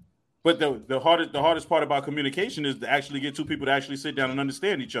 But the hardest part about communication is to actually get two people to actually sit down and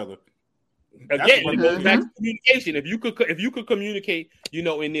understand each other. Again, it goes back to communication. If you could communicate,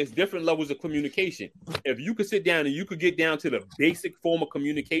 and there's different levels of communication. If you could sit down and you could get down to the basic form of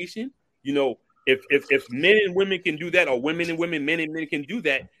communication, if men and women can do that, or women and women, men and men can do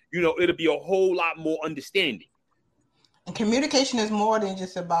that, it'll be a whole lot more understanding. And communication is more than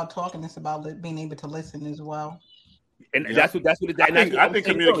just about talking; it's about being able to listen as well. And that's what it is. I think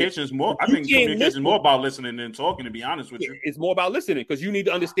communication is more. I think communication is more about listening than talking. To be honest with you, it's more about listening because you need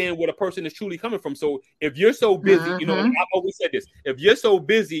to understand where the person is truly coming from. So if you're so busy, I've always said this: if you're so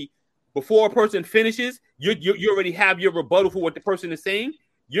busy before a person finishes, you already have your rebuttal for what the person is saying.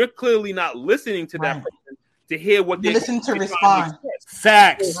 You're clearly not listening to that person to hear what they listen to respond.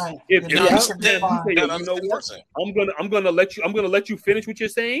 Facts. Right. If I'm gonna let you finish what you're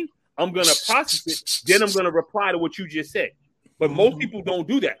saying. I'm going to process it, then I'm going to reply to what you just said. But most people don't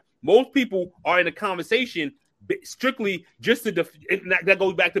do that. Most people are in a conversation strictly just to that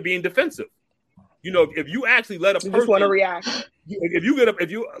goes back to being defensive. If you actually let a person just want to react.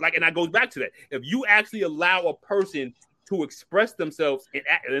 And that goes back to that. If you actually allow a person to express themselves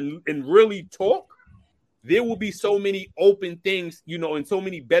and really talk, there will be so many open things, and so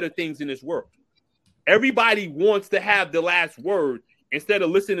many better things in this world. Everybody wants to have the last word. Instead of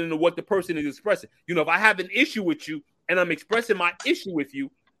listening to what the person is expressing. If I have an issue with you and I'm expressing my issue with you,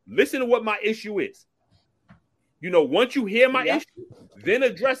 listen to what my issue is. Once you hear my issue, then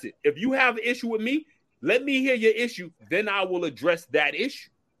address it. If you have an issue with me, let me hear your issue, then I will address that issue.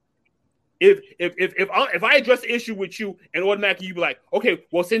 If I address the issue with you and automatically you be like, okay,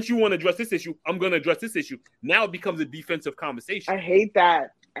 well, since you want to address this issue, I'm going to address this issue. Now it becomes a defensive conversation. I hate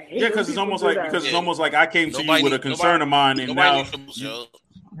that. Because it's almost like I came to you with a concern of mine, and now,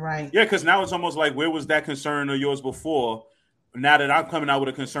 right? Yeah, because now it's almost like where was that concern of yours before? Now that I'm coming out with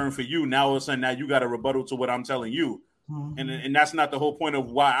a concern for you, now all of a sudden now you got a rebuttal to what I'm telling you, and that's not the whole point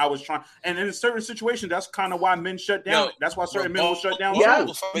of why I was trying. And in a certain situation, that's kind of why men shut down. That's why certain men will shut down.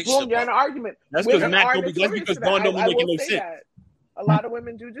 Boom, you're in an argument. That's because Dawn don't be making no sense. A lot of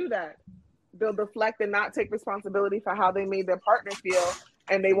women do that. They'll deflect and not take responsibility for how they made their partner feel.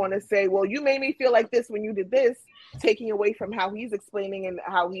 And they want to say, well, you made me feel like this when you did this, taking away from how he's explaining and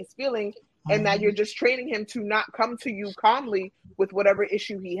how he's feeling. And now you're just training him to not come to you calmly with whatever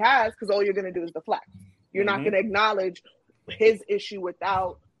issue he has, because all you're going to do is deflect. You're not going to acknowledge his issue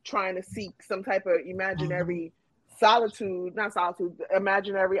without trying to seek some type of imaginary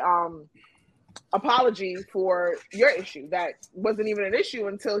imaginary apology for your issue that wasn't even an issue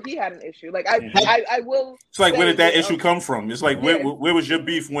until he had an issue. Like I will. It's like, where did that issue come from? It's like, where was your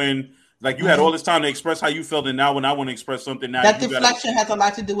beef when, like, you had all this time to express how you felt, and now when I want to express something, now that deflection has a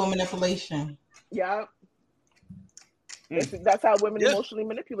lot to do with manipulation. Yeah, that's how women emotionally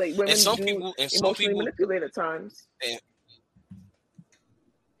manipulate. Women emotionally manipulate at times.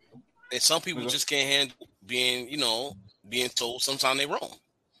 And some people just can't handle being told sometimes they're wrong.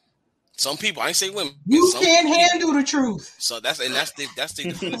 Some people, I ain't say women. You can't handle the truth. So that's the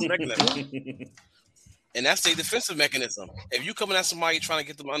defensive mechanism. And that's the defensive mechanism. If you coming at somebody trying to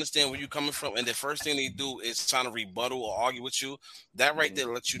get them to understand where you're coming from, and the first thing they do is trying to rebuttal or argue with you, that right there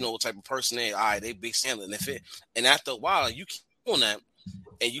lets you know what type of person they are. All right, they big standard. And after a while, you keep doing that,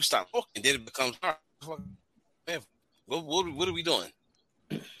 and you start talking, then it becomes hard. What are we doing?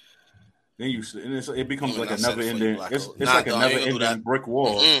 Then it becomes like a never ending. It's like a never ending brick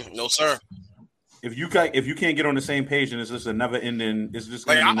wall. No, sir. If you can't get on the same page, and it's just a never ending. It's just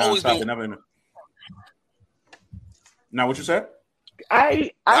like gonna be nonstop, never ending. Now, what you said?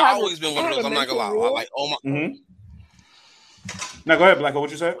 I've always been one of those. I'm not gonna lie. I like all my. Mm-hmm. Now go ahead, Blacko.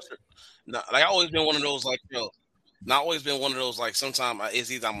 What you said? No, like I always been one of those. Like not always been one of those. Like sometimes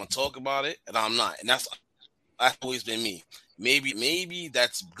it's either I'm gonna talk about it and I'm not, and that's always been me. Maybe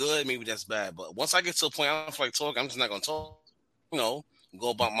that's good. Maybe that's bad. But once I get to a point I don't feel like talking, I'm just not gonna talk. Go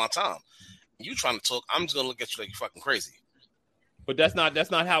about my time. You trying to talk? I'm just gonna look at you like you're fucking crazy. But that's not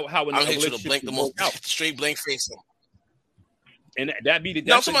how I'm hit you to blink the most straight blank face. And that be the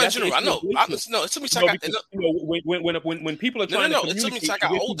no. Somebody in general, I know. No, it took me when people are trying to communicate, it took me till I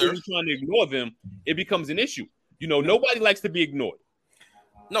got older. Trying to ignore them, it becomes an issue. Nobody likes to be ignored.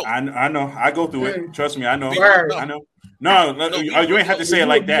 No, I know. I go through it. Trust me, I know. I know. No, you ain't have to say it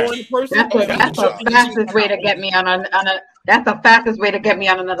like that. That's the fastest way to get me on a. That's the fastest way to get me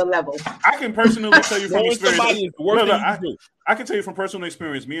on another level. I can personally tell you from experience. I can tell you from personal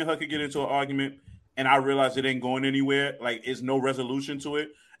experience. Me and her could get into an argument, and I realize it ain't going anywhere. Like, it's no resolution to it.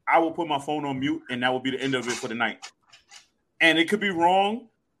 I will put my phone on mute, and that will be the end of it for the night. And it could be wrong,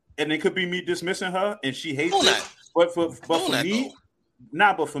 and it could be me dismissing her, and she hates it. But for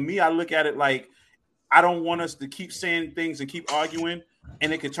me, I look at it like I don't want us to keep saying things and keep arguing,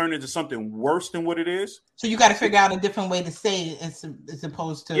 and it could turn into something worse than what it is. So you got to figure out a different way to say it as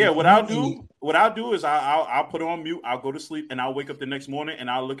opposed to. Yeah, what I'll do is I'll put it on mute. I'll go to sleep, and I'll wake up the next morning, and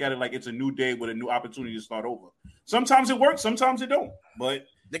I'll look at it like it's a new day with a new opportunity to start over. Sometimes it works, sometimes it don't. But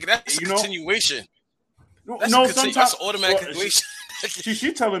nigga, that's a continuation. Sometimes that's automatic continuation.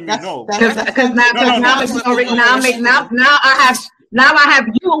 She telling me no. Because now I have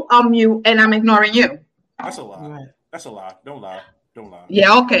you on mute and I'm ignoring you. That's a lie. Right. That's a lie. Don't lie.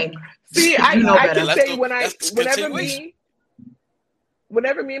 Yeah, okay. See, I can say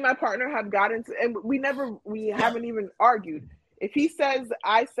whenever me and my partner have gotten to, and we haven't even argued. If he says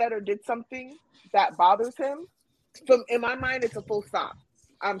I said or did something that bothers him, in my mind it's a full stop.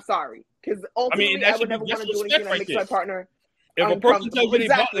 I'm sorry, because ultimately I would never want to do anything that makes my partner. If a person tells you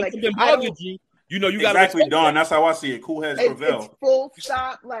something bothers you, you got to exactly, Dawn. That's how I see it. Cool heads prevail. It's full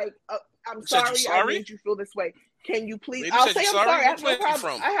stop. Like, I'm sorry, I made you feel this way. Can you please? I'll say I'm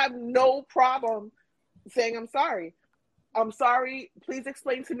sorry. I have no problem saying I'm sorry. I'm sorry. Please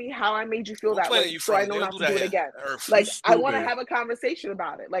explain to me how I made you feel that way, so I know not to do it again. Like, I want to have a conversation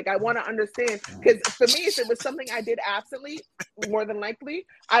about it. Like, I want to understand, because for me, if it was something I did absently, more than likely,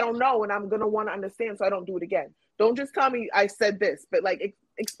 I don't know, and I'm gonna want to understand, so I don't do it again. Don't just tell me I said this, but like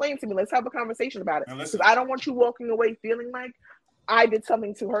explain to me. Let's have a conversation about it, because I don't want you walking away feeling like I did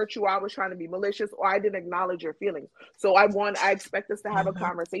something to hurt you, or I was trying to be malicious, or I didn't acknowledge your feelings. So I expect us to have a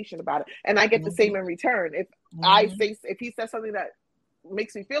conversation about it, and I get the same in return. If if he says something that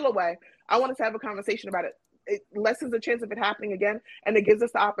makes me feel away, I want us to have a conversation about it. It lessens the chance of it happening again, and it gives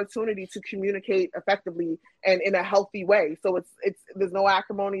us the opportunity to communicate effectively and in a healthy way. So it's there's no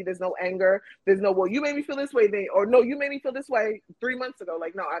acrimony, there's no anger, there's no, well, you made me feel this way, or no, you made me feel this way 3 months ago.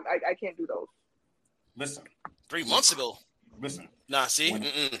 Like, no, I can't do those. Listen, 3 months ago. Listen. Nah, see,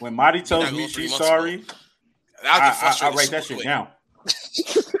 when Marty tells me she's sorry, I write that shit down.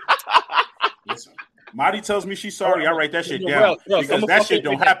 Listen, Marty tells me she's sorry, I write that shit down, because that shit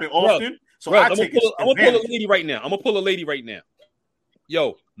don't happen often. So I'm gonna pull a lady right now. I'm gonna pull a lady right now.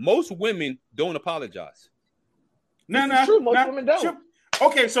 Yo, most women don't apologize. No, most women don't. Sure.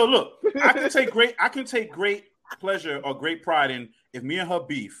 Okay, so look, I can take great pleasure or great pride in if me and her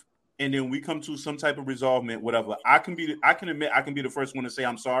beef, and then we come to some type of resolvement, whatever. I can admit I can be the first one to say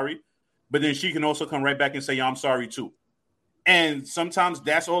I'm sorry, but then she can also come right back and say, yeah, I'm sorry too. And sometimes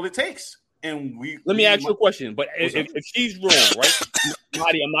that's all it takes. And let me ask you a question. But if she's wrong, right?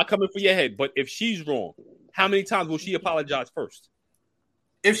 Marty, I'm not coming for your head, but if she's wrong, how many times will she apologize first?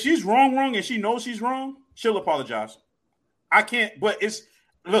 If she's wrong, and she knows she's wrong, she'll apologize. I can't, but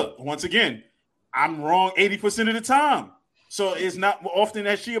look, once again, I'm wrong 80% of the time. So it's not often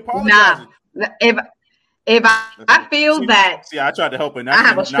that she apologizes. Nah, if I feel that I tried to help her. I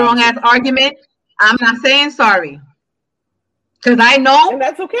have a strong ass argument, I'm not saying sorry. Because I know and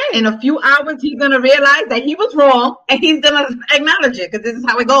that's okay. In a few hours, he's going to realize that he was wrong, and he's going to acknowledge it, because this is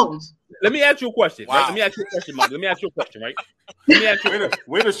how it goes. Let me ask you a question. Wow. Right? Let me ask you a question, Marty. Let me ask you a question, right? Let me ask you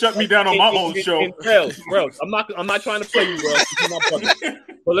way to shut me down on my own show. Rels, I'm not trying to play you, Rels.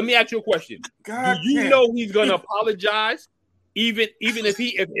 But let me ask you a question. Do you know he's going to apologize, even if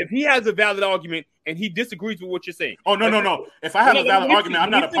he has a valid argument and he disagrees with what you're saying? Oh, no. If I have a valid argument,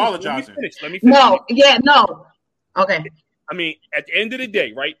 I'm not apologizing. Let me finish. No. Okay. I mean, at the end of the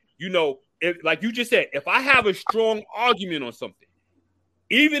day, right? If, like you just said, if I have a strong argument on something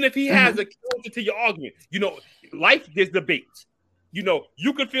Even if he has a counter to your argument, life, there's debates.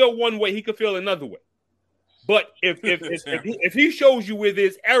 You could feel one way, he could feel another way. But if he shows you where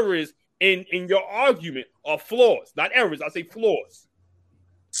there's errors in your argument or flaws, not errors, I say flaws.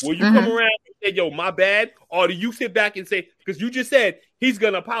 Will you come around and say, yo, my bad? Or do you sit back and say, because you just said he's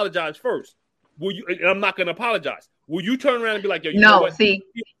going to apologize first. Will you? And I'm not going to apologize. Will you turn around and be like, yo, you know what? See.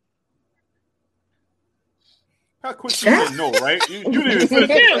 How quick you said no, right? You didn't even finish.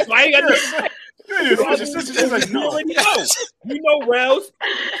 Yeah, so I ain't got to You know, Rels,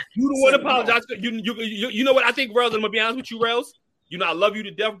 you don't want to apologize. You know what? I think, Rels, I'm going to be honest with you, Rels. I love you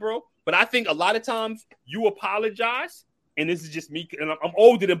to death, bro. But I think a lot of times you apologize, and this is just me, and I'm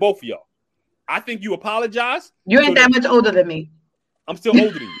older than both of y'all. I think you apologize. You ain't that much older than me. I'm still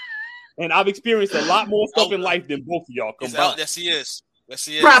older than you. And I've experienced a lot more stuff in life than both of y'all combined. Yes, he is. Yes,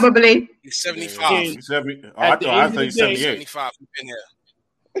 he is. Probably. He's 75. I thought he was 78. 75. Been here.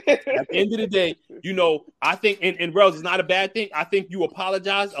 At the end of the day, I think, and Rels, is not a bad thing. I think you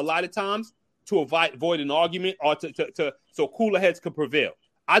apologize a lot of times to avoid an argument or to so cooler heads could prevail.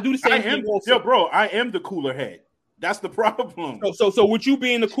 I do the same thing also. Yo, bro, I am the cooler head. That's the problem. So with you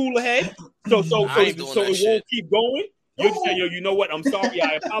being the cooler head, so it won't keep going. You just say, yo, you know what? I'm sorry.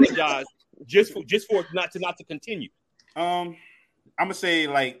 I apologize. Just for not to continue. I'm gonna say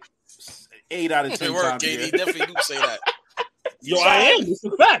like 8 out of 10 times. He definitely do say that. Yo, I am. It's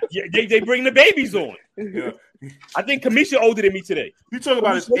a fact. They bring the babies on. Yeah. I think Kamisha older than me today. You talking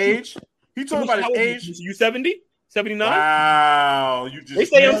about his age? He talking about his age? You 70? 79? Wow. They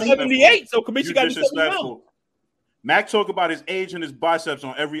say I'm 78, so Kamisha got to be 79. Mac talk about his age and his biceps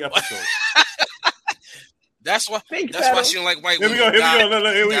on every episode. That's why she don't like white women. Here we go.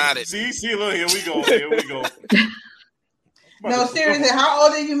 Look, here we go. See, look, here we go. No, seriously, how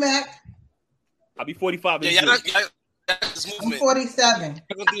old are you, Mac? I'll be 45. I'm 47.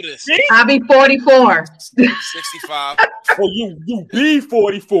 We're gonna do this. I'll be 44. 65. Oh, you be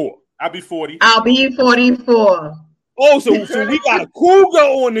 44. I'll be 40. I'll be 44. Oh, so we got a cougar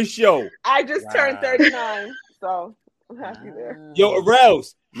on the show. I just turned 39, so I'm happy there. Yo,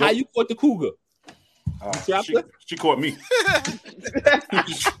 Rels, how you caught the cougar? She caught me.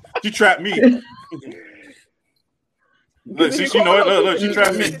 She trapped me. Look, she trapped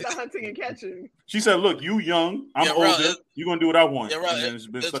me. The hunting and catching. She said, "Look, you young, I'm older. You're gonna do what I want." Yeah, right. And it's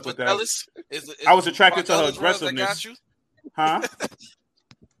been stuck with that. I was attracted to her aggressiveness. Huh?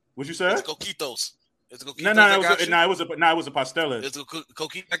 What you said? It's coquitos. No, it was a pastella. It's a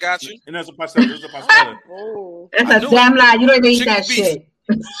coquita. I got you. And there's a pastella. There's a pastella. Oh, that's a damn lie. You don't even eat that shit.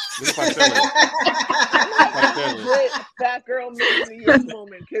 It's a pastella. That girl made me a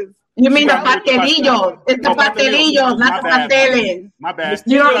moment because. You mean the pastelillos? It's the pastelillos, not the pasteles. My bad.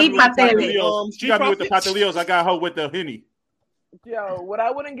 You don't eat pasteles. She got me with the pastelillos. I got her with the Henny. Yo, what I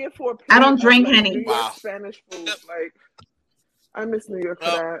wouldn't get for I don't drink Henny. Wow. Spanish food. Like, I miss New York for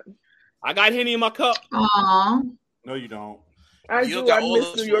that. I got Henny in my cup. Aww. No, you don't. I do. I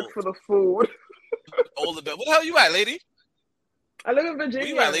miss New York for the food. All the best. What the hell you at, lady? I live in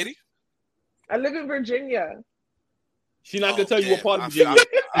Virginia. Where you at, lady? I live in Virginia. She's not gonna tell you what part of Virginia.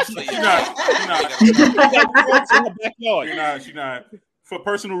 She's not. She's not. For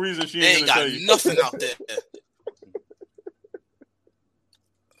personal reasons, she ain't gonna tell you. Nothing out there.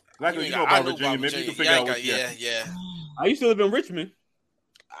 Like you know about Virginia. Maybe you can figure out what. Yeah. I used to live in Richmond.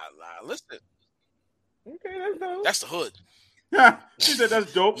 Listen. Okay, that's dope. That's the hood. Yeah, she said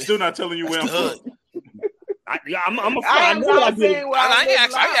that's dope. Still not telling you where I'm from.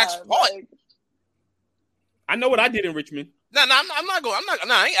 I know what I did in Richmond. No, I'm not going.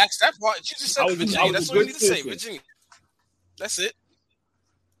 I ain't asked that part. She just said Virginia. That's what you need to say, Virginia. That's it.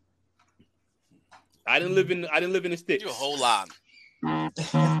 I didn't live in the sticks. You a whole lot. I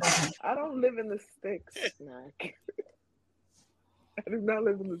don't live in the sticks, Mac. I do not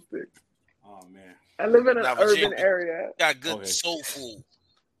live in the sticks. Oh man. I live in an urban area. Got good soul food.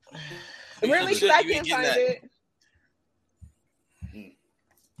 Really? Because I can't find it.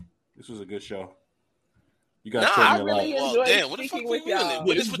 This was a good show. You guys told me a lot. Really enjoyed what the fuck with y'all.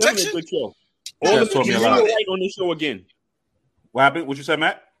 This is definitely a good show. All the men were right on this show again. What happened? What you said,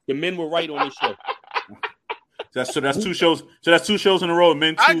 Matt? The men were right on this show. So that's 2 shows. So that's 2 shows in a row.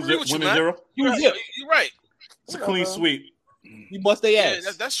 Men 2, women 0. You're right. It's a clean sweep. You bust their ass.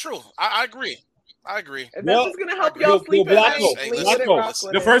 Yeah, that's true. I agree. And that's just gonna help y'all sleep at night.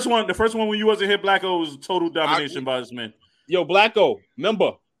 The first one when you wasn't here, Blacko, was total domination by this man. Yo, Blacko,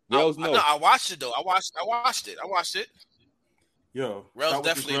 remember? No, I watched it though. I watched it. Yo, Rels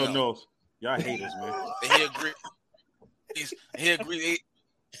definitely knows. Y'all haters, man. And he agreed. He agreed.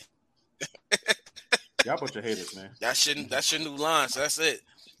 Y'all bunch of haters, man. That's your new line. So that's it.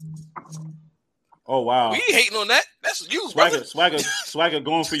 Oh wow. We ain't hating on that. That's you, Swagger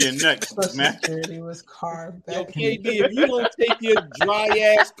going for your neck, man. Security was carved back. Yo, KD, if you don't take your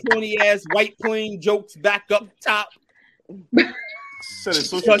dry ass, corny ass, white plain jokes back up top. So the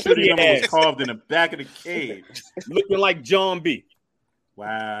social security number was carved in the back of the cage. Looking like John B.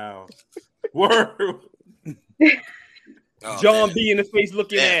 Wow. Word. John B in the face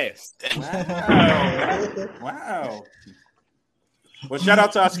looking ass. Wow. Well, shout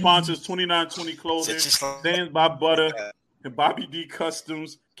out to our sponsors, 2920 Clothing, Stands by Butter, and Bobby D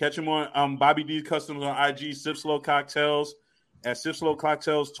Customs. Catch them on Bobby D Customs on IG, Sip Slow Cocktails at Sip Slow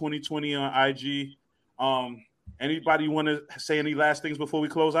Cocktails 2020 on IG. Anybody want to say any last things before we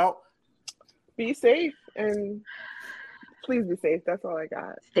close out? Be safe and please be safe. That's all I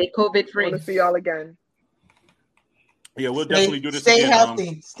got. Stay COVID free. I want to see y'all again. Yeah, we'll definitely do this again.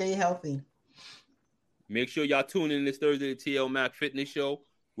 Healthy. Stay healthy. Make sure y'all tune in this Thursday to TL Mac Fitness Show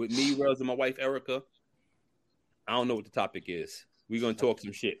with me, Rels, and my wife, Erica. I don't know what the topic is. We're going to talk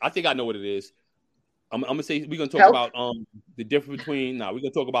some shit. I think I know what it is. I'm going to say we're going to talk about the difference between we're going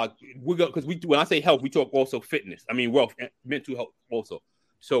to talk about because when I say health, we talk also fitness. I mean wealth, mental health also.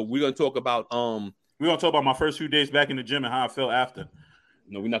 So we're going to talk about we're going to talk about my first few days back in the gym and how I felt after.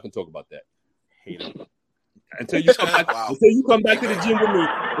 No, we're not going to talk about that. Hate it. Until you come back until you come back to the gym with me,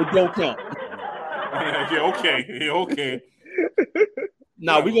 it don't count. Yeah, okay.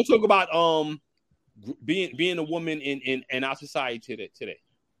 Now we're going to talk about being a woman in our society today.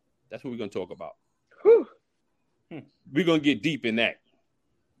 That's what we're going to talk about. We're gonna get deep in that.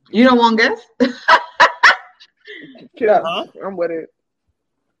 You don't want guests? I'm with it.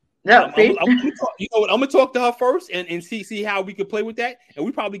 No, I'm gonna talk to her first and see how we can play with that, and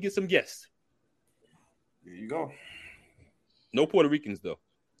we probably get some guests. There you go. No Puerto Ricans though.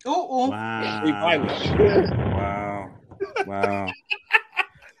 Wow.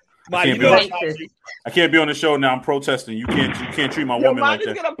 I can't be on the show now. I'm protesting. You can't treat my woman like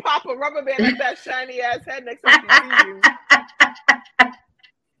that. Your gonna pop a rubber band at that shiny ass head next time you see you.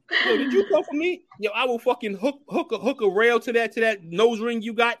 Yo, did you come for me? Yo, I will fucking hook a rail to that nose ring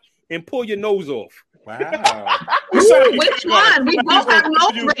you got and pull your nose off. Wow. Which one? We both have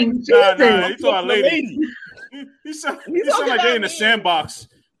nose rings. Nah, he told a lady. He sound like they in the sandbox.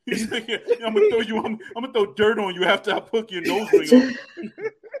 He's like, I'm gonna throw dirt on you after I put your nose ring on.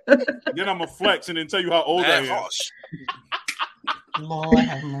 Then I'm gonna flex and then tell you how old I am. Lord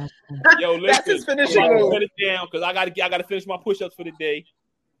have mercy. Yo, that's his finishing move. Put it down because I gotta finish my push-ups for the day.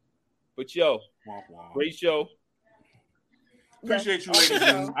 But yo, great show. Appreciate you,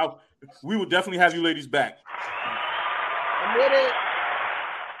 ladies. We will definitely have you ladies back. I'm with it.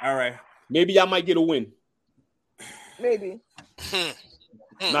 All right. Maybe I might get a win. Maybe.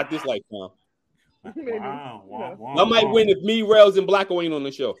 Not this lifetime. Maybe. Wow. I might win if me, Rels, and Blacko ain't on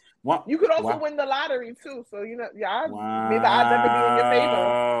the show. You could also win the lottery too. So maybe the odds never be in your favor.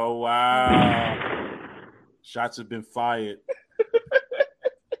 Oh wow! Shots have been fired.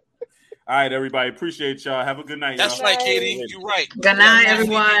 All right, everybody. Appreciate y'all. Have a good night. That's y'all. right, Katie. You're right. Good night,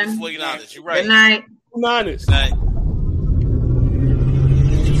 everyone. $40. You're right. Good night. $2. Night.